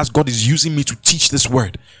this word, as God is using me to teach this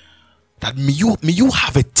word, that may you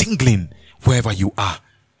have a tingling wherever you are,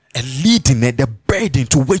 a leading, the burden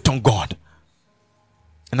to wait on God.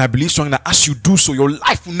 And I believe strongly that as you do so, your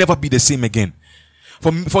life will never be the same again.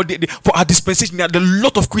 For our dispensation, there are a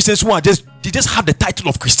lot of Christians who just have the title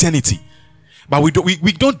of Christianity, but we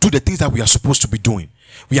don't do the things that we are supposed to be doing.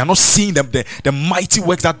 We are not seeing the mighty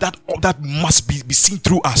works that must be seen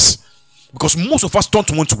through us, because most of us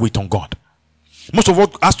don't want to wait on God. Most of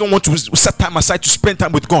us don't want to set time aside to spend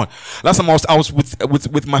time with God. Last time I was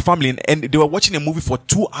with my family, and they were watching a movie for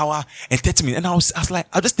 2 hours and 30 minutes, and I was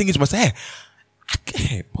just thinking to myself,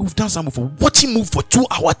 hey, we've done something for watching movie for 2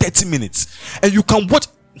 hours 30 minutes, and you can watch.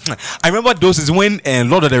 I remember those is when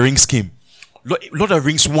Lord of the Rings came. Lord of the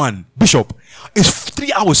Rings 1, Bishop, is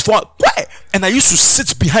 3 hours, 4 hours. Why? And I used to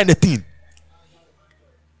sit behind the thing.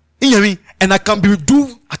 You hear me? And I can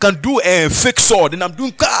do a fake sword, and I'm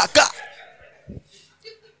doing ka.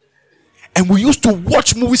 And we used to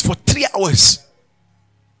watch movies for 3 hours.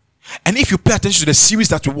 And if you pay attention to the series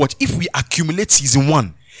that we watch, if we accumulate season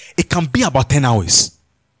 1, it can be about 10 hours.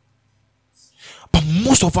 But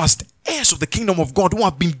most of us, the heirs of the kingdom of God, who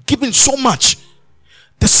have been given so much,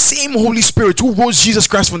 the same Holy Spirit who rose Jesus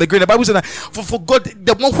Christ from the grave. The Bible said that for God,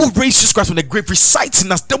 the one who raised Jesus Christ from the grave resides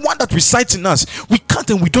in us. The one that resides in us, we can't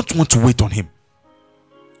and we don't want to wait on him.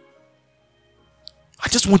 I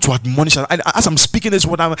just want to admonish, as I'm speaking this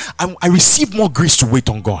word, I receive more grace to wait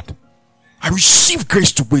on God. I receive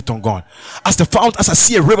grace to wait on God. As I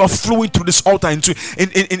see a river flowing through this altar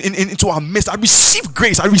into our midst, I receive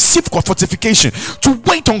grace. I receive fortification to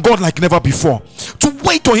wait on God like never before. To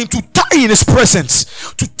wait on him, to tarry in his presence.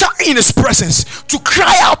 To tarry in his presence. To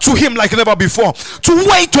cry out to him like never before. To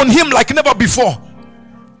wait on him like never before.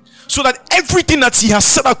 So that everything that he has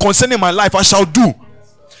said concerning my life, I shall do.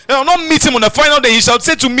 And I'll not meet him on the final day. He shall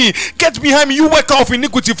say to me, get behind me, you worker of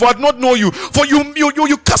iniquity, for I do not know you. For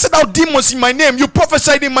you cast out demons in my name. You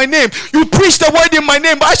prophesied in my name. You preached the word in my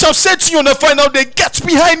name. But I shall say to you on the final day, get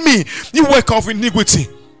behind me, you worker of iniquity.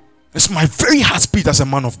 It's my very heartbeat as a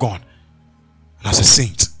man of God, and as a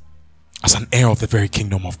saint, as an heir of the very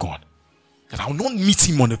kingdom of God, that I will not meet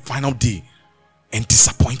him on the final day and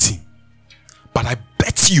disappoint him. But I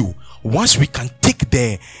bet you, once we can take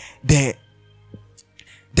the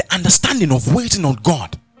understanding of waiting on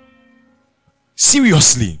God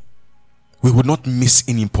seriously, we would not miss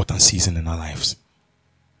any important season in our lives.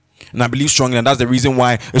 And I believe strongly, and that's the reason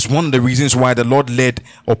why, it's one of the reasons why the Lord led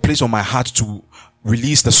or placed on my heart to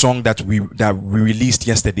release the song that we released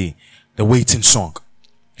yesterday, the Waiting Song,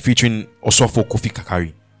 featuring Osofo Kofi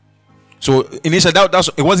Kakari. So initially,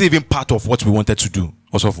 it wasn't even part of what we wanted to do.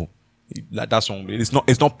 Osofo, like that song,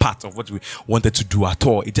 it's not part of what we wanted to do at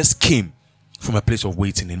all. It just came from a place of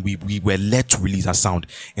waiting, and we were led to release our sound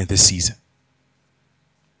in this season.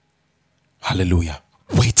 Hallelujah.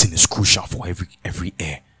 Waiting is crucial for every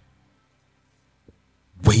heir.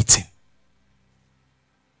 Waiting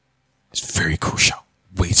is very crucial.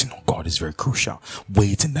 Waiting on God is very crucial.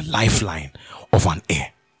 Waiting, the lifeline of an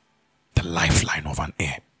heir. The lifeline of an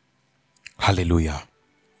heir. Hallelujah.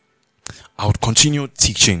 I would continue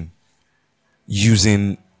teaching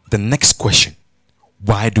using the next question.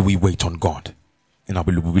 Why do we wait on God? And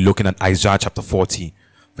we'll be looking at Isaiah chapter 40,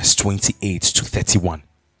 verse 28 to 31.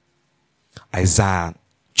 Isaiah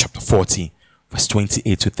chapter 40, verse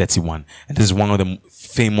 28 to 31. And this is one of the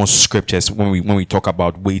famous scriptures when we talk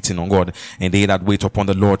about waiting on God. And they that wait upon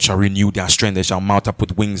the Lord shall renew their strength. They shall mount up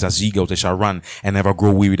with wings as eagles. They shall run and never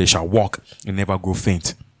grow weary. They shall walk and never grow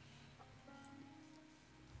faint.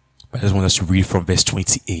 But I just want us to read from verse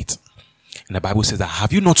 28. And the Bible says that,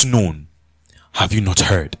 have you not known? Have you not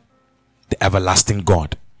heard? The everlasting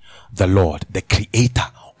God, the Lord, the creator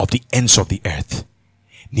of the ends of the earth,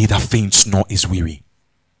 neither faints nor is weary.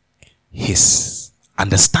 His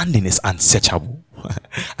understanding is unsearchable.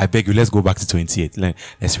 I beg you, let's go back to 28.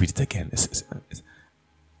 Let's read it again.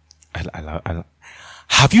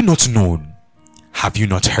 Have you not known? Have you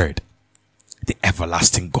not heard? The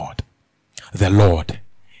everlasting God, the Lord,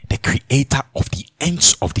 the creator of the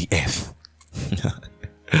ends of the earth,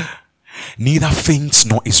 neither faints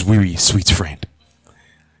nor is weary, sweet friend.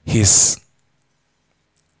 His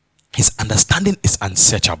understanding is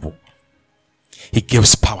unsearchable. He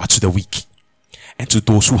gives power to the weak, and to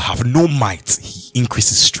those who have no might, he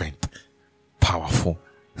increases strength. Powerful.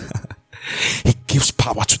 He gives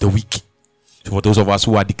power to the weak. For those of us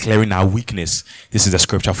who are declaring our weakness, this is the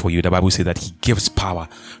scripture for you. The Bible says that he gives power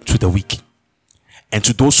to the weak. And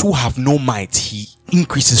to those who have no might, he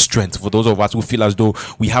increases strength. For those of us who feel as though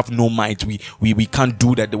we have no might, we can't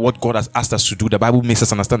do that, what God has asked us to do, the Bible makes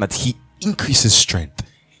us understand that he increases strength.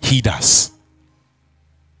 He does.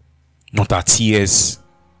 Not our tears,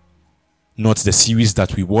 not the series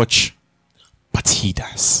that we watch, but he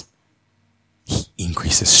does. He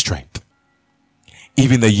increases strength.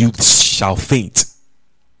 Even the youth shall faint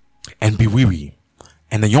and be weary,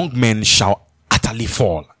 and the young men shall utterly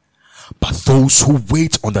fall. But those who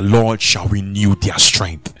wait on the Lord shall renew their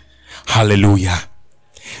strength. Hallelujah.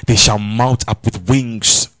 They shall mount up with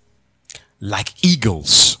wings like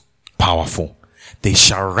eagles. Powerful. They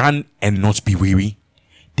shall run and not be weary.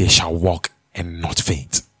 They shall walk and not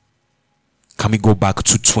faint. Can we go back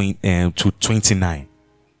to 29?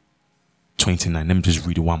 29. Let me just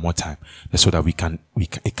read it one more time, so that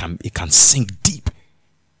it can sink deep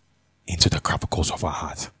into the clavicles of our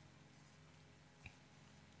heart.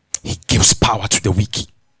 He gives power to the weak.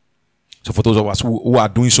 So for those of us who are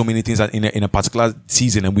doing so many things in a particular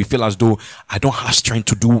season, and we feel as though I don't have strength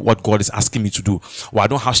to do what God is asking me to do, or I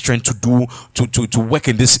don't have strength to do to work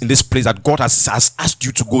in this place that God has asked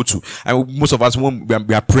you to go to. And most of us, when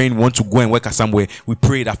we are praying, want to go and work at somewhere, we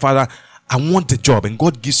pray that, Father, I want the job, and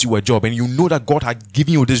God gives you a job, and you know that God has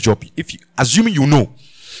given you this job. Assuming you know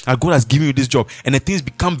that God has given you this job, and the things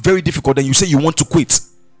become very difficult, and you say you want to quit.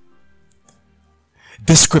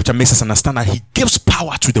 This scripture makes us understand that he gives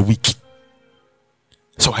power to the weak.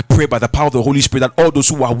 So I pray by the power of the Holy Spirit that all those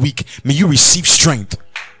who are weak, may you receive strength.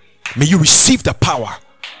 May you receive the power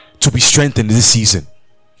to be strengthened in this season.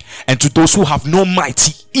 And to those who have no might,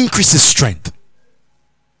 he increases strength.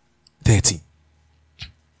 30.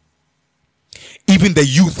 Even the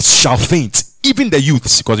youth shall faint. Even the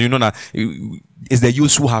youths, because you know that it's the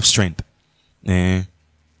youths who have strength.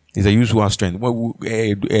 It's the youths who have strength. For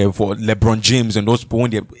LeBron James and those people,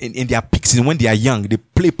 when they're in their peaks, when they are young, they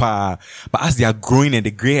play power. But as they are growing and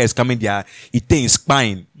the gray hair is coming, it is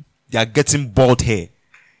spine. They are getting bald hair.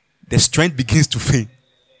 The strength begins to fade.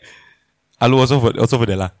 Hello, also for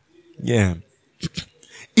the la. Yeah.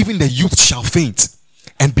 Even the youth shall faint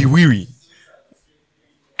and be weary.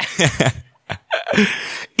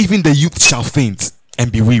 Even the youth shall faint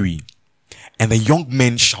and be weary, and the young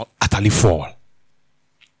men shall utterly fall.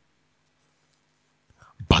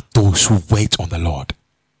 But those who wait on the Lord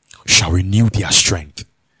shall renew their strength.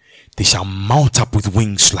 They shall mount up with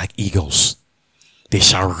wings like eagles. They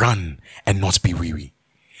shall run and not be weary.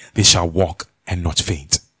 They shall walk and not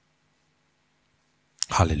faint.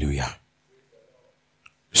 Hallelujah.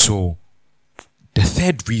 So, the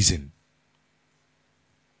third reason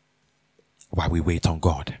why we wait on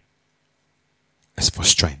God is for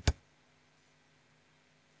strength.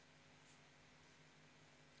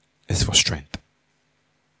 It's for strength.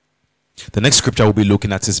 The next scripture we'll be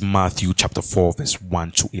looking at is Matthew chapter 4, verse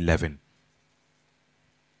 1 to 11.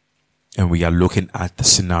 And we are looking at the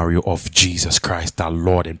scenario of Jesus Christ, our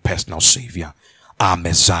Lord and personal Savior, our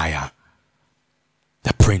Messiah,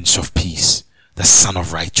 the Prince of Peace, the Son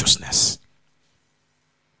of Righteousness.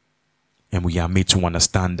 And we are made to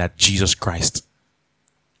understand that Jesus Christ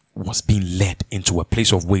was being led into a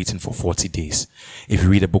place of waiting for 40 days. If you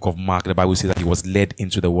read the book of Mark, the Bible says that he was led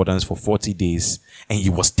into the wilderness for 40 days and he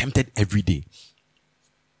was tempted every day.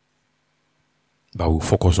 But we'll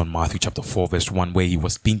focus on Matthew chapter 4 verse 1, where he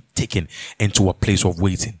was being taken into a place of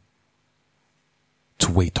waiting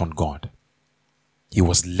to wait on God. He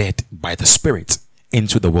was led by the Spirit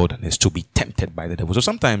into the wilderness to be tempted by the devil. So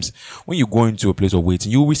sometimes when you go into a place of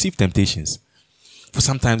waiting, you will receive temptations. For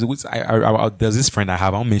sometimes there's this friend I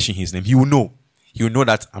have, I won't mention his name. He will know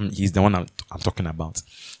that he's the one I'm talking about.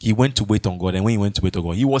 He went to wait on God, and when he went to wait on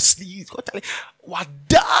God, he was asleep.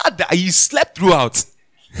 He slept throughout.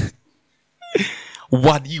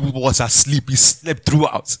 What he was asleep, he slept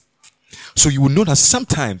throughout. So you will know that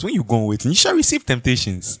sometimes when you go on waiting, you shall receive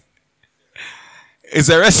temptations. It's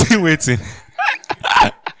a resting waiting.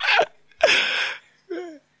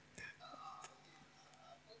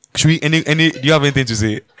 Should we, do you have anything to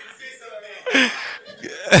say?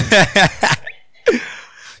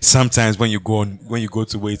 Sometimes when you go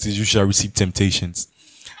to waiting, you shall receive temptations.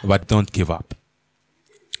 But don't give up.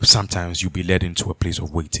 Sometimes you'll be led into a place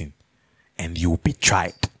of waiting and you'll be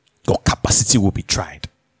tried. Your capacity will be tried.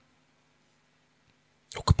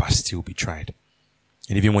 Your capacity will be tried.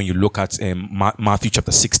 And even when you look at Matthew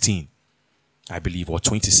chapter 16, I believe, or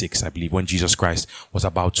 26, I believe, when Jesus Christ was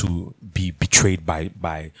about to be betrayed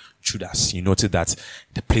by Judas, you noted that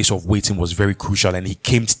the place of waiting was very crucial, and he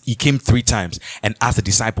came 3 times and asked the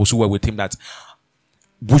disciples who were with him that,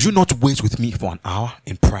 would you not wait with me for an hour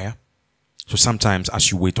in prayer? So sometimes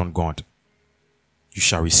as you wait on God, you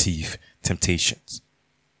shall receive temptations.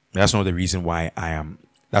 That's not the reason why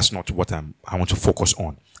that's not what I want to focus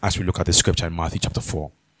on as we look at the scripture in Matthew chapter 4,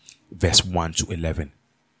 verse 1 to 11.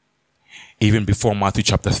 Even before Matthew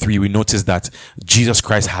chapter 3, we notice that Jesus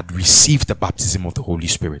Christ had received the baptism of the Holy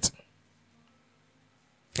Spirit.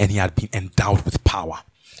 And he had been endowed with power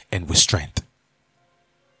and with strength.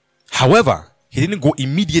 However, he didn't go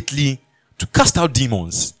immediately to cast out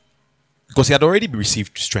demons because he had already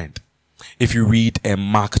received strength. If you read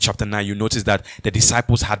Mark chapter 9, you notice that the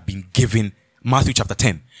disciples had been given, Matthew chapter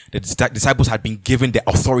 10, the disciples had been given the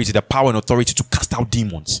authority, the power and authority to cast out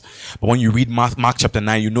demons. But when you read Mark chapter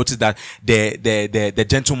 9, you notice that the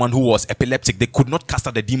gentleman who was epileptic, they could not cast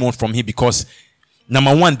out the demon from him because,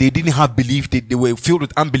 number one, they didn't have belief. They were filled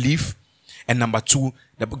with unbelief. And number two,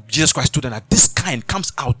 Jesus Christ told them that this kind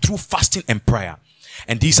comes out through fasting and prayer.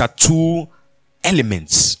 And these are 2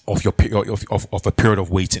 elements of your period of a period of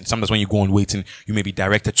waiting. Sometimes when you go on waiting, you may be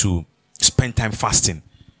directed to spend time fasting,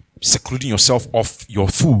 secluding yourself off your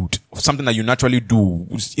food, something that you naturally do,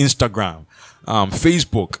 Instagram,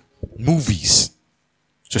 Facebook, movies,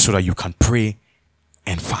 just so that you can pray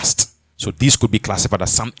and fast. So these could be classified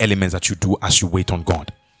as some elements that you do as you wait on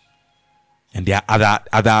God. And there are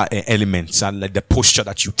other elements, like the posture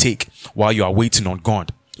that you take while you are waiting on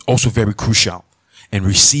God, also very crucial in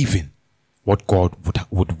receiving what God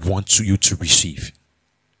would want you to receive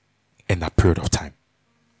in that period of time.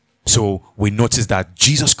 So we notice that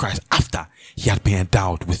Jesus Christ, after he had been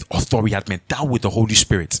endowed with authority, he had been endowed with the Holy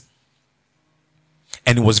Spirit,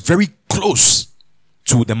 and it was very close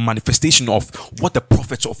to the manifestation of what the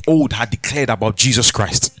prophets of old had declared about Jesus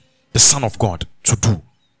Christ, the Son of God, to do.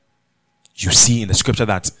 You see in the scripture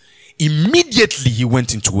that immediately he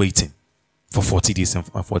went into waiting for 40 days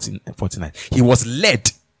and 40 nights. He was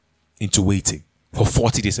led into waiting for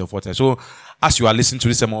 40 days and 40 nights. So as you are listening to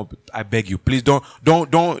this, I beg you, please don't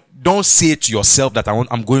say to yourself that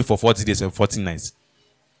I'm going for 40 days and 40 nights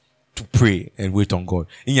to pray and wait on God.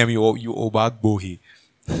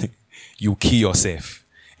 You kill yourself,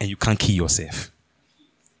 and you can't kill yourself.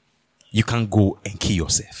 You can't go and kill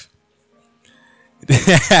yourself.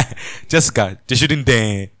 Jessica, they shouldn't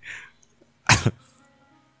dare.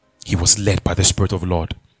 He was led by the Spirit of the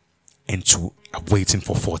Lord into waiting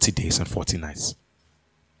for 40 days and 40 nights.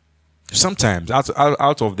 Sometimes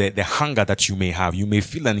out of the hunger that you may have, you may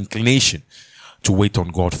feel an inclination to wait on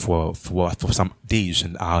God for some days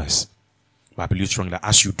and hours. But I believe strongly that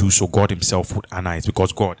as you do so, God himself would honor it,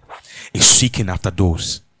 because God is seeking after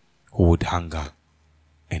those who would hunger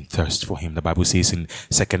and thirst for him. The Bible says in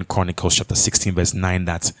 2 Chronicles chapter 16 verse 9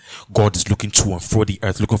 that God is looking to and fro the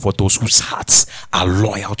earth, looking for those whose hearts are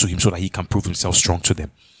loyal to him so that he can prove himself strong to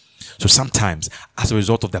them. So sometimes, as a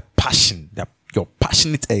result of the passion, that you're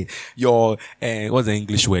passionate, what's the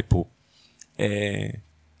English word, Paul?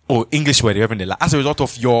 English word, as a result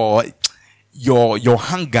of your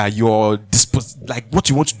hunger, like what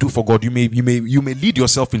you want to do for God, you may lead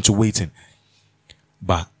yourself into waiting.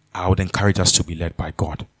 But I would encourage us to be led by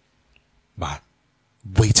God. But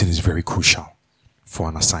waiting is very crucial for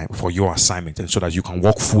an assignment, for your assignment, and so that you can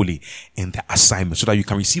walk fully in the assignment, so that you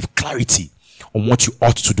can receive clarity on what you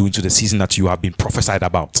ought to do into the season that you have been prophesied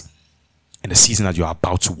about and the season that you are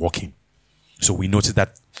about to walk in. So we noted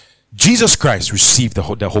that Jesus Christ received the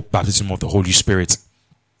whole baptism of the Holy Spirit.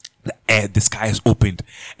 The sky is opened,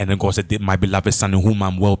 and then God said, "My beloved Son, in whom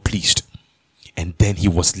I'm well pleased." And then he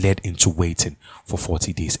was led into waiting for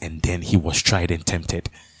 40 days, and then he was tried and tempted.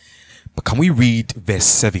 But can we read verse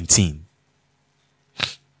 17?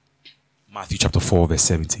 Matthew chapter 4, verse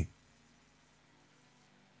 17.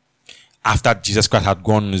 After Jesus Christ had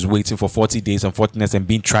gone and was waiting for 40 days and 40 nights and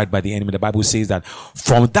being tried by the enemy, the Bible says that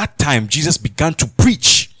from that time Jesus began to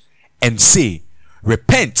preach and say,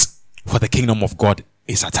 "Repent, for the kingdom of God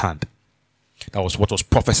is at hand." That was what was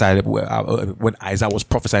prophesied when Isaiah was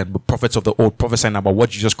prophesying, the prophets of the old prophesying about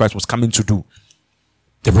what Jesus Christ was coming to do.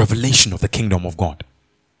 The revelation of the kingdom of God.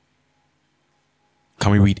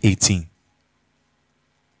 Can we read 18?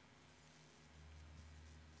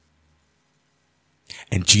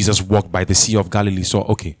 And Jesus walked by the Sea of Galilee. So,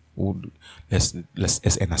 okay, let's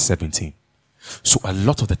end at 17. So a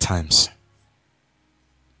lot of the times,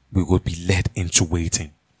 we will be led into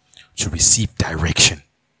waiting to receive direction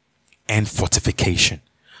and fortification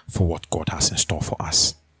for what God has in store for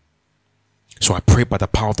us. So I pray by the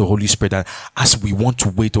power of the Holy Spirit that as we want to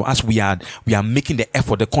wait, or as we are making the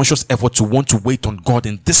effort, the conscious effort to want to wait on God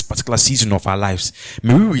in this particular season of our lives,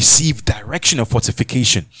 may we receive direction and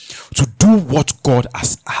fortification to do what God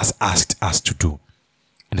has asked us to do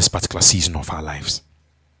in this particular season of our lives.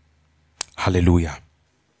 Hallelujah.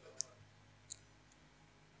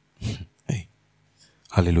 Hey.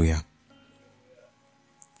 Hallelujah.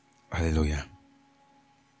 Hallelujah.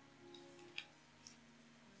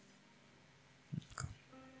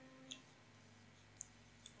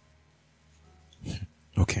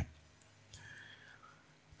 Okay.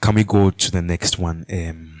 Can we go to the next one?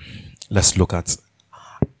 Let's look at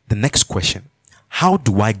the next question. How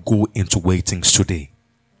do I go into waitings today?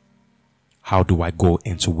 How do I go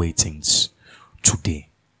into waitings today?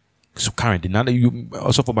 So currently, now that you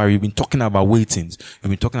also for Barry, you've been talking about waitings, you've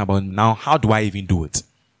been talking about now, how do I even do it?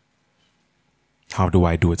 How do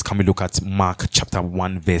I do it? Can we look at Mark chapter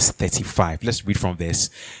 1 verse 35? Let's read from verse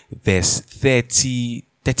 32.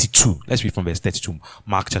 Let's read from verse 32.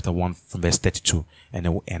 Mark chapter 1 from verse 32, and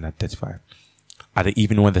then we'll end at 35. At the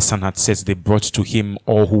evening when the sun had set, they brought to him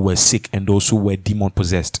all who were sick and those who were demon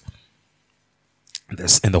possessed.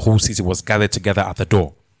 And the whole city was gathered together at the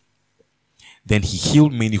door. Then he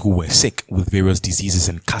healed many who were sick with various diseases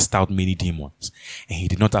and cast out many demons. And he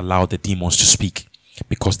did not allow the demons to speak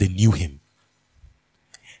because they knew him.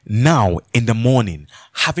 Now in the morning,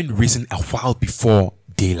 having risen a while before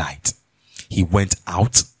daylight, he went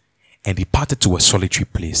out and departed to a solitary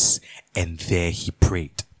place, and there he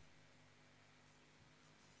prayed.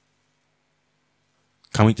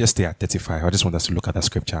 Can we just stay at 35? I just want us to look at that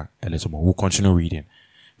scripture a little more. We'll continue reading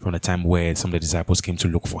from the time where some of the disciples came to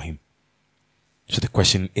look for him. So the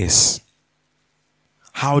question is,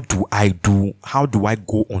 how do I go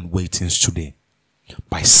on waitings today?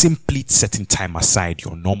 By simply setting time aside,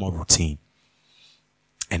 your normal routine,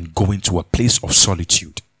 and going to a place of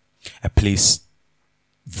solitude, a place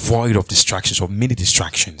void of distractions, or many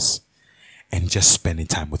distractions, and just spending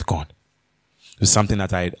time with God. It's something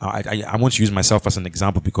that I want to use myself as an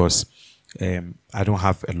example because I don't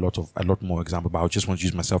have a lot more example, but I just want to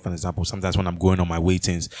use myself as an example. Sometimes when I'm going on my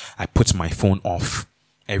waitings, I put my phone off.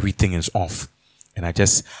 Everything is off, and I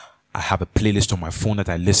have a playlist on my phone that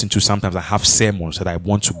I listen to. Sometimes I have sermons that I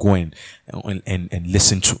want to go and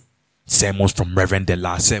listen to. Sermons from Reverend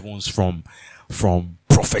Dela, sermons from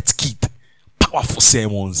Prophet Keith, powerful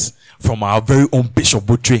sermons from our very own Bishop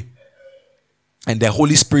Buttre, and the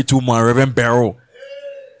Holy Spirit woman, Reverend Barrow.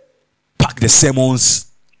 Pack the sermons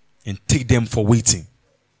and take them for waiting.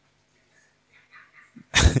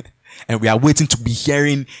 And we are waiting to be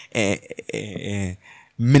hearing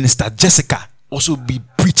Minister Jessica also be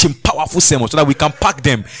preaching powerful sermons so that we can pack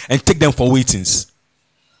them and take them for waitings.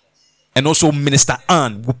 And also Minister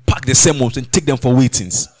Ann will pack the sermons and take them for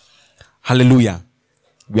waitings. Hallelujah.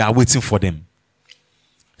 We are waiting for them.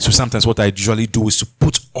 So sometimes what I usually do is to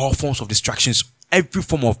put all forms of distractions, every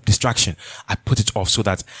form of distraction, I put it off so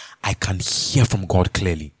that I can hear from God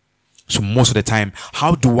clearly. So most of the time,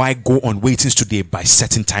 how do I go on waitings today? By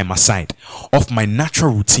setting time aside of my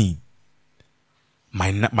natural routine,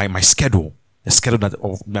 my schedule, the schedule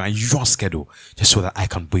of my usual schedule, just so that I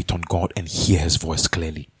can wait on God and hear his voice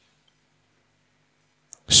clearly.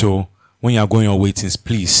 So when you are going on waitings,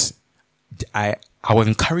 please, I will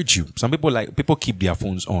encourage you. Some people keep their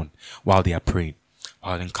phones on while they are praying.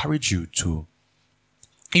 I will encourage you to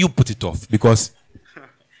put it off, because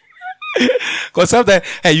Because sometimes,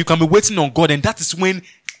 hey, you can be waiting on God, and that is when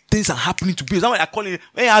things are happening to people. Someone are calling,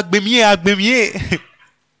 hey, Agbemie.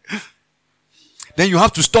 Then you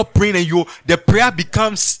have to stop praying, and the prayer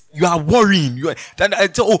becomes, you are worrying.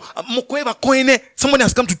 Someone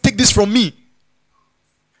has come to take this from me.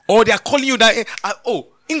 Or they are calling you that,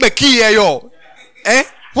 in the key here, yo.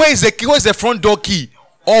 Where is the key? Where is the front door key?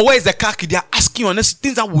 Or where is the car key? They are asking you, and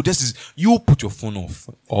things that would just is, you put your phone off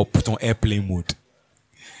or put on airplane mode.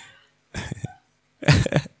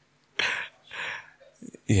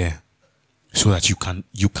 Yeah. So that you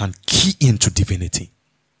can key into divinity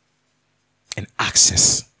and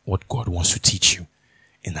access what God wants to teach you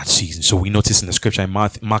in that season. So we notice in the scripture in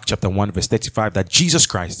Mark chapter 1 verse 35 that Jesus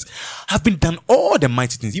Christ having done all the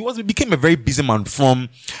mighty things, he became a very busy man, from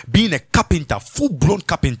being a carpenter, full-blown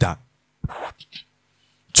carpenter,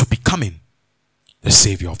 to becoming the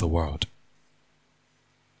savior of the world.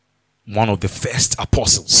 One of the first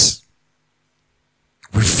apostles,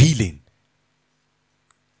 revealing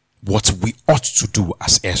what we ought to do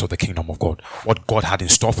as heirs of the kingdom of God. What God had in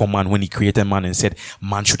store for man when he created man and said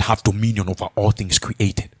man should have dominion over all things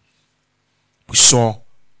created. We saw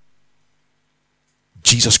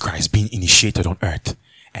Jesus Christ being initiated on earth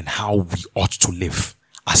and how we ought to live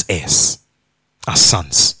as heirs, as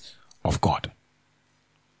sons of God.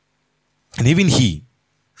 And even he,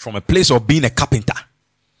 from a place of being a carpenter,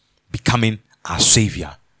 becoming our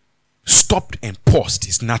savior, stopped and paused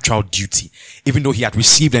his natural duty. Even though he had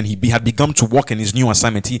received and he had begun to walk in his new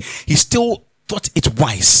assignment, he still thought it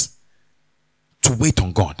wise to wait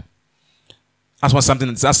on God. That's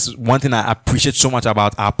one thing I appreciate so much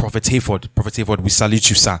about our Prophet Hayford. Prophet Hayford, we salute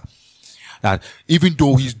you, sir. That even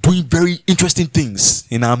though he's doing very interesting things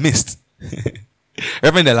in our midst,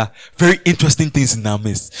 Reverend Ella, very interesting things in our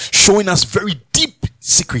midst, showing us very deep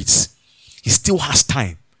secrets, he still has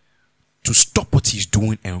time to stop what he's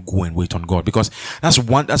doing and go and wait on God. Because that's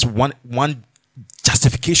one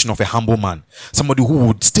justification of a humble man. Somebody who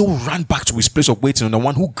would still run back to his place of waiting on the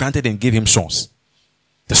one who granted and gave him source.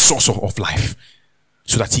 The source of life.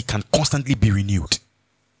 So that he can constantly be renewed.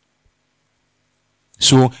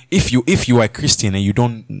 So if you are a Christian and you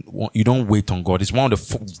don't wait on God, it's one of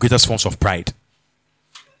the greatest forms of pride.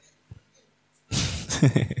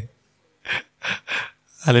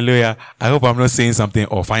 Hallelujah. I hope I'm not saying something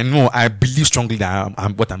off. I believe strongly that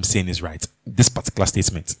what I'm saying is right. This particular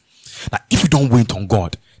statement. That if you don't wait on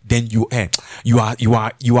God, then you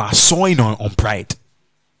are sowing on pride.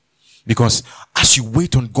 Because as you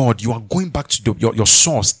wait on God, you are going back to your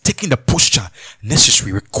source, taking the posture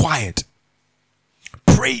necessary, required,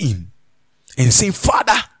 praying, and saying,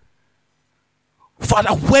 Father,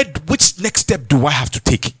 which next step do I have to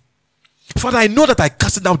take? Father, I know that I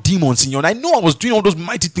casted out demons in your name. I know I was doing all those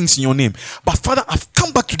mighty things in your name. But Father, I've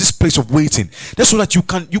come back to this place of waiting. That's so that you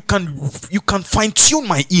can fine-tune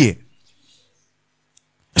my ear.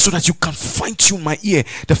 So that you can fine-tune my ear.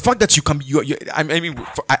 The fact that you can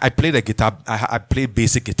I play the guitar, I play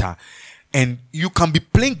basic guitar. And you can be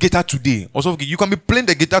playing guitar today. Also, you can be playing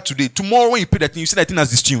the guitar today. Tomorrow when you play that thing, you see that thing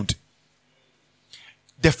has distuned.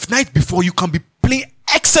 The night before, you can be playing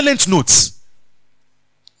excellent notes.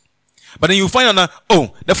 But then you find out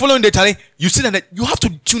that, the following day, Charlie, you see that you have to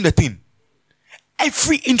tune the thing.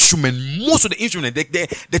 Every instrument, most of the instruments,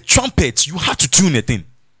 the trumpets, you have to tune the thing.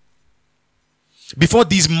 Before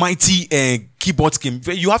these mighty keyboards came,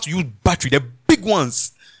 you have to use battery, the big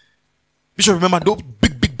ones. You should remember those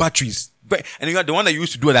big batteries. And you got the one that you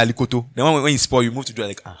used to do at Alikoto. The one when you spoil, you move to do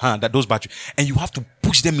it like, those batteries. And you have to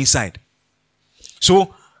push them inside.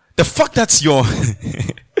 So, the fact that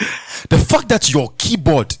your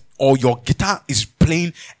keyboard or your guitar is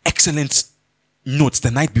playing excellent notes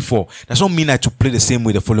the night before does not mean that to play the same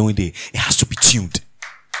way the following day. It has to be tuned.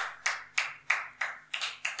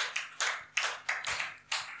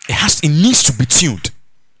 It needs to be tuned.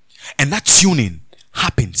 And that tuning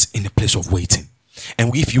happens in the place of waiting.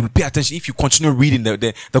 And if you pay attention, if you continue reading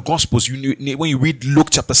the Gospels, when you read Luke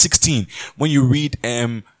chapter 16, when you read,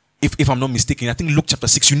 if I'm not mistaken, I think Luke chapter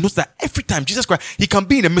 6, you notice that every time Jesus Christ, he can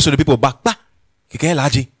be in the midst of the people, but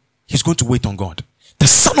he's going to wait on God. The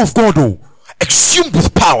Son of God, assumed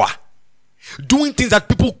with power, doing things that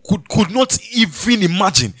people could not even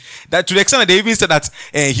imagine. That to the extent that they even said that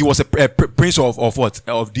he was a prince of what?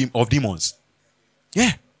 Of demons.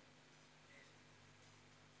 Yeah.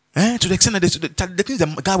 To the extent that the things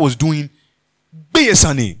that guy was doing,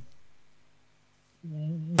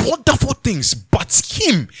 wonderful things, but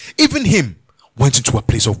even him, went into a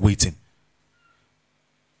place of waiting.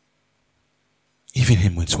 Even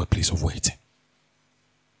him went to a place of waiting.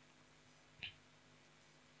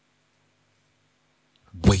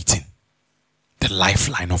 Waiting. The The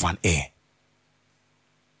lifeline of an heir.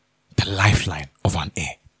 The lifeline of an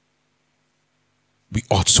heir. We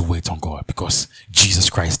ought to wait on God because Jesus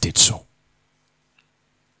Christ did so.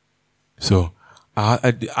 So,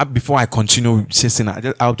 before I continue,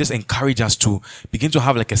 I'll just encourage us to begin to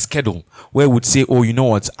have like a schedule where we would say, oh, you know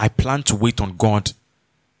what? I plan to wait on God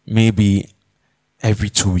maybe every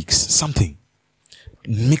 2 weeks. Something.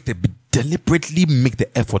 Deliberately make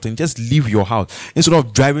the effort and just leave your house instead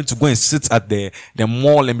of driving to go and sit at the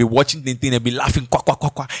mall and be watching the thing and be laughing quack, quack,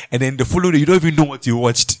 quack, quack, and then the following day you don't even know what you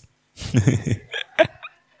watched.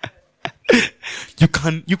 You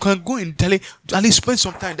can go and tell it, at least spend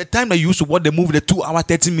some time. The time that you used to watch the movie, the 2 hour,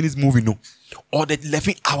 30 minutes movie, no, or the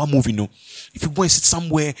 11-hour movie, no. If you go and sit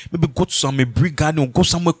somewhere, maybe go to some brick garden or go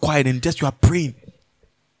somewhere quiet and just you are praying.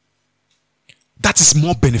 That is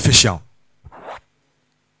more beneficial.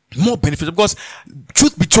 More beneficial because,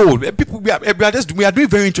 truth be told, people we are doing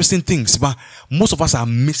very interesting things, but most of us are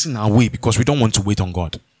missing our way because we don't want to wait on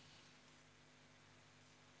God.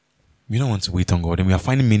 We don't want to wait on God, and we are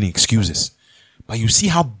finding many excuses. But you see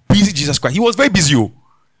how busy Jesus Christ. He was very busy,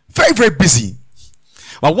 very, very busy.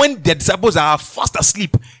 But when the disciples are fast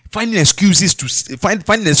asleep, finding excuses to finding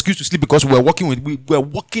an excuse to sleep because we were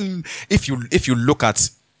walking. If you look at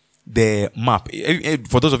the map,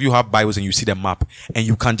 for those of you who have Bibles and you see the map, and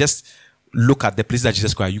you can just look at the places that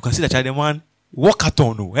Jesus Christ, you can see that the man walk at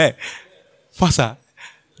all. No, hey, Pastor,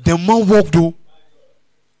 the man walked though.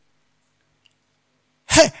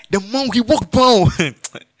 Hey, the man he walked down,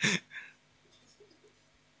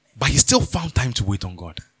 but he still found time to wait on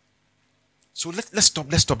God. So let's stop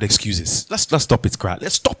the excuses. Let's stop it, crowd.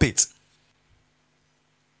 Let's stop it.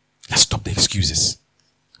 Let's stop the excuses.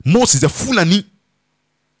 Moses, the Fulani,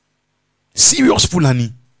 serious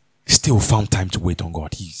Fulani, still found time to wait on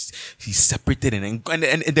God. He's separated and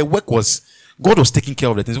the work was, God was taking care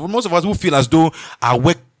of the things. For most of us who feel as though our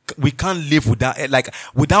work, we can't live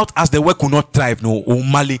without us, the work will not thrive. No, or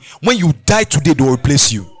Mali. When you die today, they will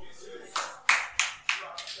replace you.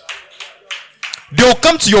 They will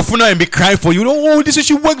come to your funeral and be crying for you. Oh, this is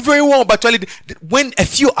you work very well. But actually, when a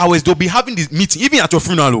few hours, they'll be having this meeting, even at your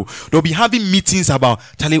funeral, they'll be having meetings about,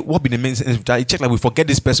 Charlie, what be the main, check like we forget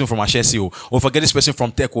this person from Ashesi, or forget this person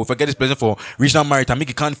from Tech, or forget this person for Regional Maritime, make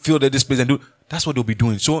you can't feel that this person do. That's what they'll be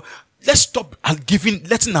doing. So let's stop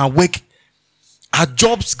letting our work, our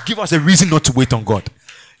jobs give us a reason not to wait on God.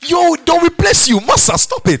 Yo, don't replace you. Master,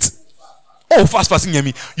 stop it. Oh, fast, hear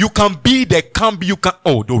me. You can be, there can be, you can.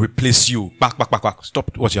 Oh, they'll replace you. Back.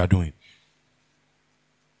 Stop what you are doing.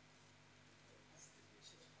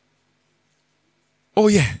 Oh,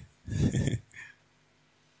 yeah.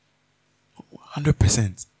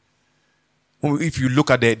 100%. If you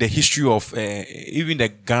look at the history of, even the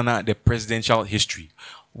Ghana, the presidential history,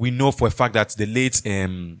 we know for a fact that the late,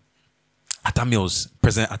 Atta Mills,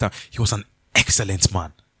 President Atta, he was an excellent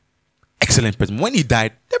man. Excellent president. When he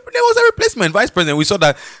died, there was a replacement vice president. We saw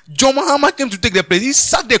that John Mahama came to take the place. He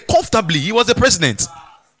sat there comfortably. He was the president.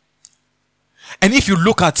 And if you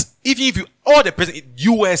look at, even if you, all the president,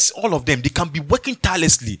 US, all of them, they can be working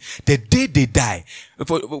tirelessly. The day they die,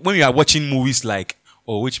 when you are watching movies like,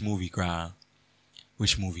 which movie?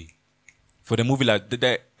 Which movie? For the movie like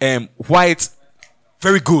the White,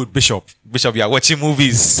 very good, Bishop, you are watching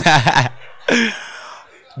movies.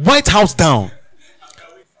 White House Down.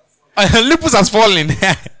 Olympus has fallen.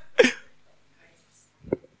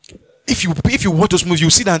 If you watch those movies, you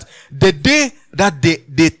see that the day that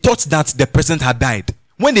they thought that the president had died,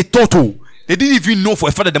 when they thought, they didn't even know for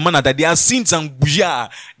a fact that the man had died. They had seen some bougia.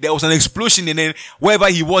 There was an explosion, and then wherever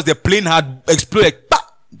he was, the plane had exploded.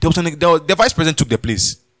 The vice president took the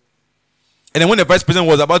place. And then when the vice president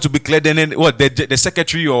was about to be cleared, then the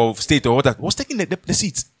secretary of state or what that was taking the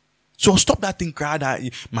seat. So stop that thing, crowd.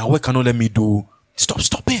 My work cannot let me do. Stop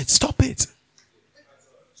it.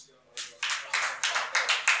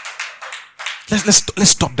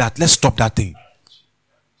 Let's stop that. Let's stop that thing.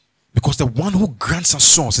 Because the one who grants us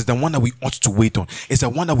souls is the one that we ought to wait on. It's the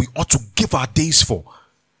one that we ought to give our days for.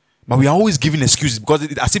 But we are always giving excuses because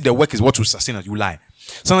as if the work is what will sustain us. You lie.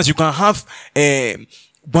 Sometimes you can have 1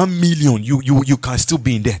 million. You can still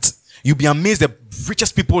be in debt. You'll be amazed the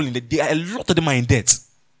richest people in the day, a lot of them are in debt.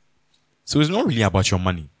 So it's not really about your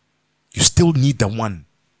money. You still need the one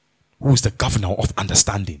who is the governor of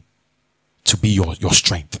understanding to be your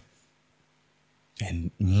strength.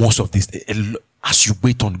 And most of this, as you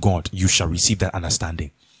wait on God, you shall receive that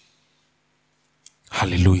understanding.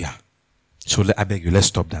 Hallelujah. So I beg you, let's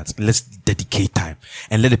stop that. Let's dedicate time.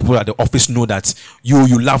 And let the people at the office know that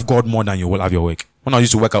you love God more than you will have your work. When I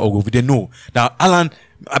used to work at Ogilvy, they know that Alan,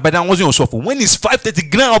 but that wasn't your software. When it's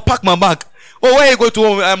 5:30, I'll pack my bag. Oh, where you go to?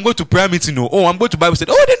 Oh, I'm going to prayer meeting. Oh, I'm going to Bible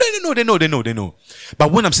study. Oh, they know.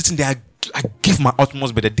 But when I'm sitting there, I give my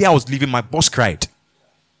utmost. But the day I was leaving, my boss cried.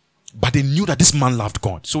 But they knew that this man loved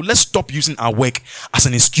God. So let's stop using our work as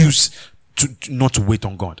an excuse to not to wait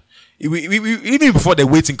on God. Even before the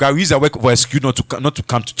waiting cry, we use our work for an excuse not to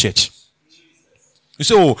come to church.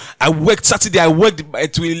 So I worked Saturday. I worked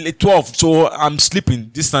till 12. So I'm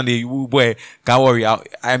sleeping this Sunday. Boy, can't worry.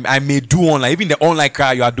 I may do online. Even the online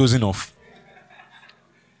cry, you are dozing off.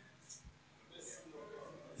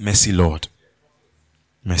 Mercy, Lord.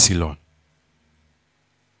 Mercy, Lord.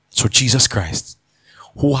 So Jesus Christ,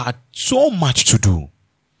 who had so much to do,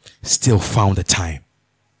 still found the time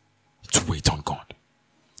to wait on God.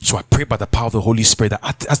 So I pray by the power of the Holy Spirit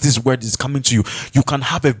that as this word is coming to you, you can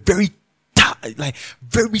have a very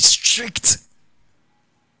strict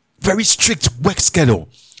work schedule,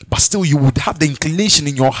 but still you would have the inclination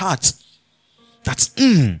in your heart that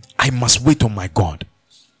I must wait on my God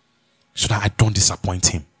so that I don't disappoint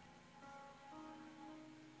him.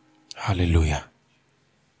 Hallelujah.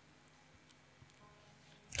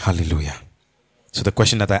 Hallelujah. So the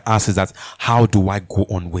question that I asked is that, how do I go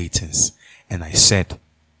on waitings? And I said,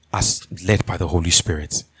 as led by the Holy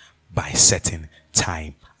Spirit, by setting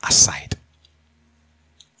time aside.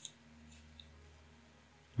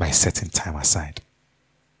 By setting time aside.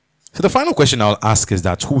 So the final question I'll ask is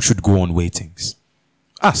that, who should go on waitings?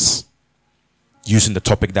 Us. Using the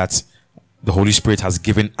topic that the Holy Spirit has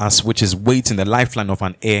given us, which is waiting, the lifeline of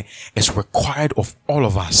an heir, is required of all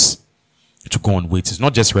of us to go on waitings.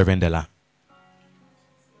 Not just Reverend Della.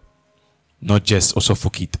 Not just also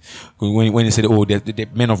Fukit. When he said, oh, the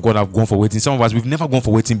men of God have gone for waiting. Some of us, we've never gone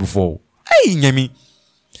for waiting before. Hey, Nyemi.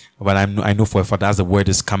 But I know for a fact, as the word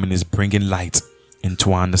is coming, is bringing light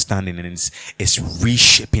into our understanding, and it's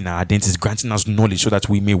reshaping our identities, granting us knowledge so that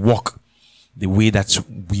we may walk the way that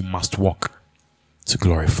we must walk to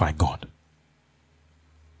glorify God.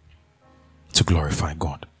 To glorify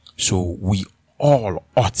God. So we all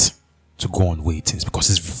ought to go on waitings,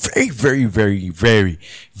 because it's very, very, very, very,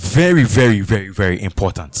 very, very, very, very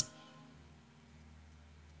important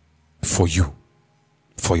for you,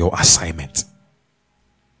 for your assignment.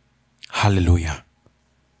 Hallelujah.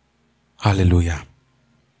 Hallelujah.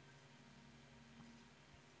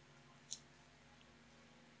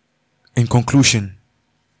 In conclusion,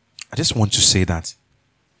 I just want to say that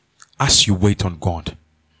as you wait on God,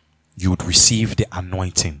 you would receive the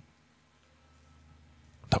anointing,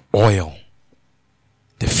 the oil,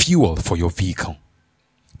 the fuel for your vehicle,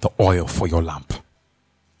 the oil for your lamp,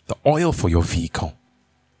 the oil for your vehicle,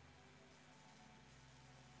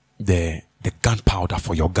 the gunpowder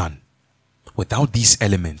for your gun. Without these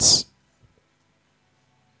elements,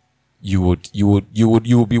 you would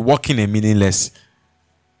be walking a meaningless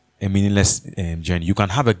journey. You can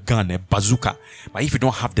have a gun, a bazooka, but if you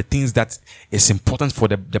don't have the things that is important for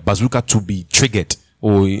the bazooka to be triggered,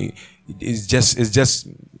 or it's just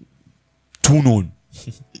too known.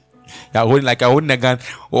 You're holding a gun,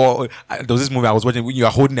 or there was this movie I was watching. When you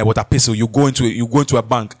are holding a water pistol, you go into a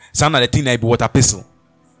bank. Some of the thing that be water pistol.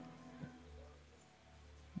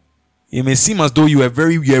 It may seem as though you're a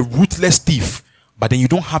ruthless thief, but then you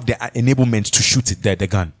don't have the enablement to shoot it, the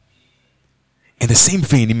gun. In the same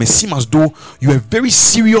vein, it may seem as though you're a very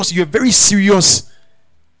serious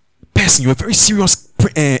person, you're a very serious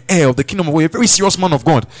heir of the kingdom of God, you're a very serious man of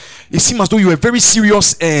God. It seems as though you're a very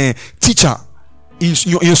serious teacher in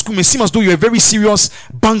your school. It may seem as though you're a very serious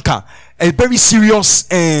banker, a very serious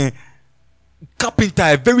carpenter,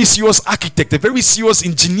 a very serious architect, a very serious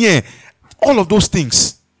engineer, all of those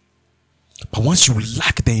things. But once you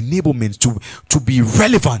lack the enablement to be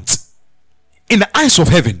relevant in the eyes of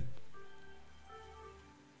heaven,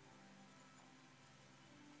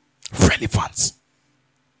 relevance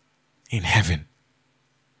in heaven,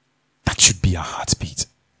 that should be our heartbeat.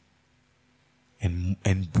 And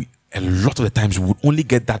we, a lot of the times, we would only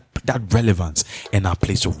get that relevance in our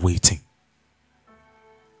place of waiting.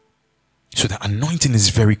 So the anointing is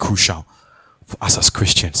very crucial for us as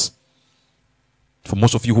Christians. For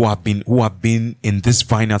most of you who have been in this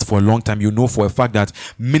vineyard for a long time, you know for a fact that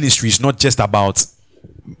ministry is not just about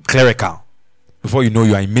clerical. Before you know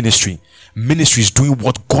you are in ministry, ministry is doing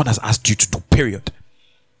what God has asked you to do, period.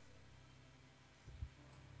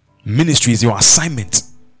 Ministry is your assignment.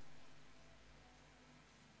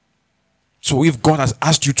 So if God has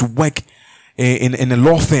asked you to work in a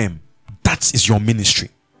law firm, that is your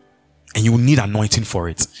ministry. And you need anointing for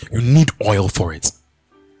it. You need oil for it.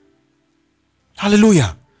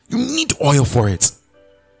 Hallelujah. You need oil for it.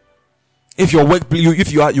 If you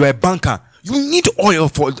are a banker, you need oil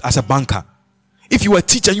for as a banker. If you are a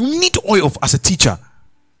teacher, you need oil as a teacher.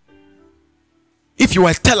 If you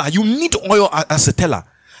are a teller, you need oil as a teller.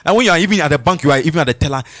 And when you are even at the bank, you are even at the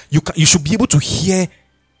teller, you should be able to hear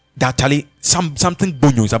that something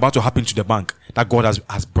bonyo is about to happen to the bank that God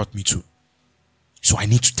has brought me to. So I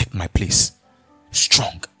need to take my place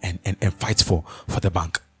strong and fight for the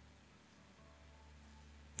bank.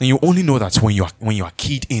 And you only know that when you are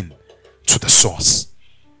keyed in to the source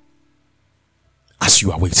as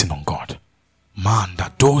you are waiting on God. Man,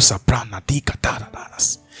 that those are prana di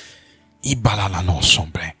kataradas. Ibalala no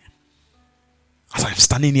sombre. As I'm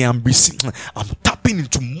standing here, I'm tapping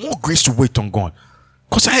into more grace to wait on God.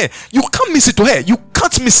 Because hey, you can't miss it to her. You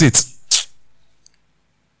can't miss it.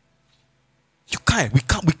 You can't. We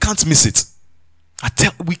can't miss it.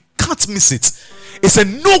 We can't miss it. It's a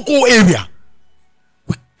no-go area.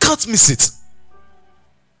 We can't miss it.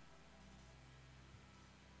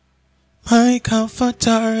 My comforter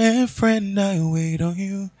and friend, I wait on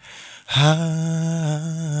you.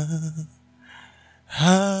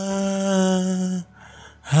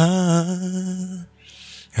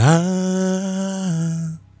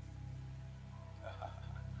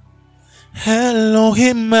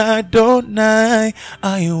 Elohim Adonai,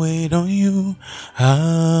 I wait on you.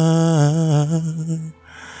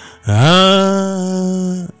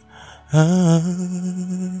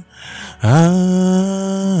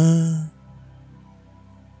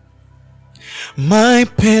 My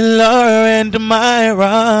pillar and my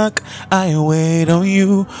rock, I wait on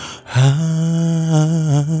you.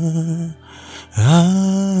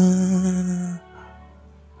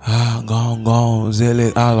 Gongon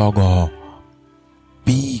zele alogo.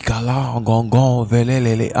 Bigala gongon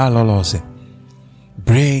velele alolose.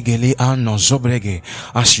 Bregele ano zobrege.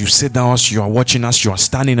 As you sit down, as you are watching, as you are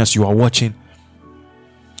standing, as you are watching,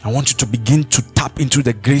 I want you to begin to tap into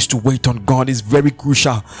the grace to wait on God. It's very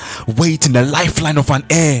crucial. Wait in the lifeline of an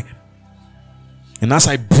air. And as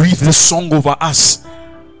I breathe this song over us,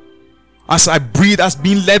 as I breathe as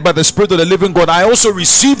being led by the Spirit of the living God, I also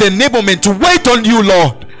receive the enablement to wait on you,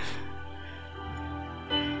 Lord.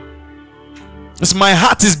 As my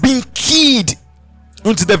heart is being keyed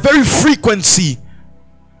into the very frequency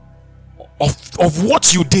of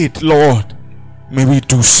what you did, Lord, may we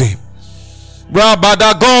do same.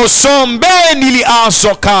 Rabadago sombe nili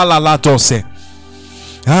asokala latose.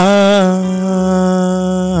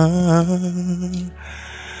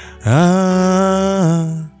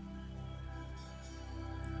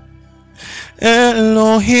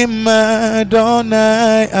 Elohim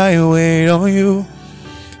Adonai, I wait on you.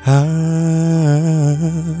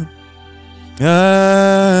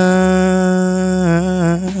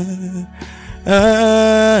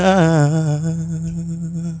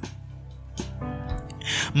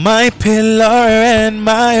 My pillar and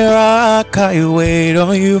my rock, I wait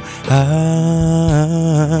on you.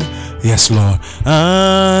 Yes, Lord.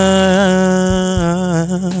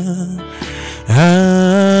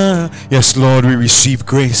 Yes, Lord, we receive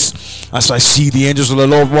grace. As I see the angels of the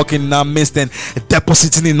Lord walking in our midst and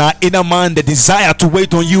depositing in our inner man the desire to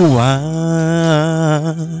wait on you.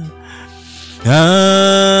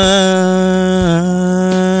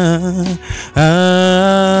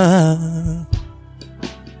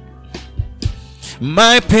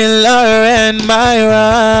 My pillar and my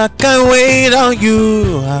rock, I wait on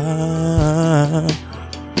you.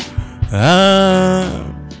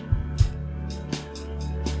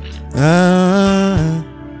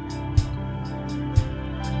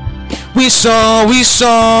 We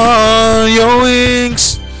saw your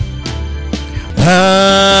wings.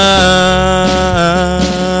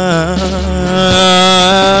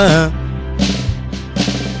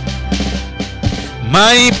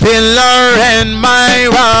 My pillar and my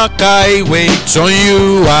rock, I wait on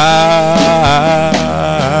you.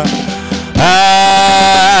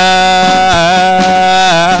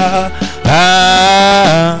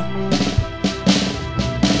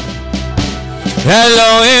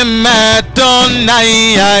 Elohim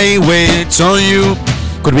Adonai, I wait on you.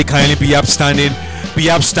 Could we kindly be upstanding? Be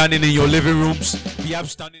upstanding in your living rooms. Be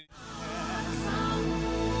upstanding.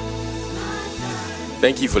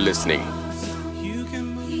 Thank you for listening.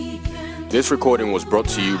 This recording was brought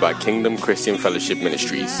to you by Kingdom Christian Fellowship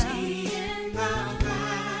Ministries.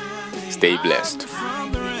 Stay blessed.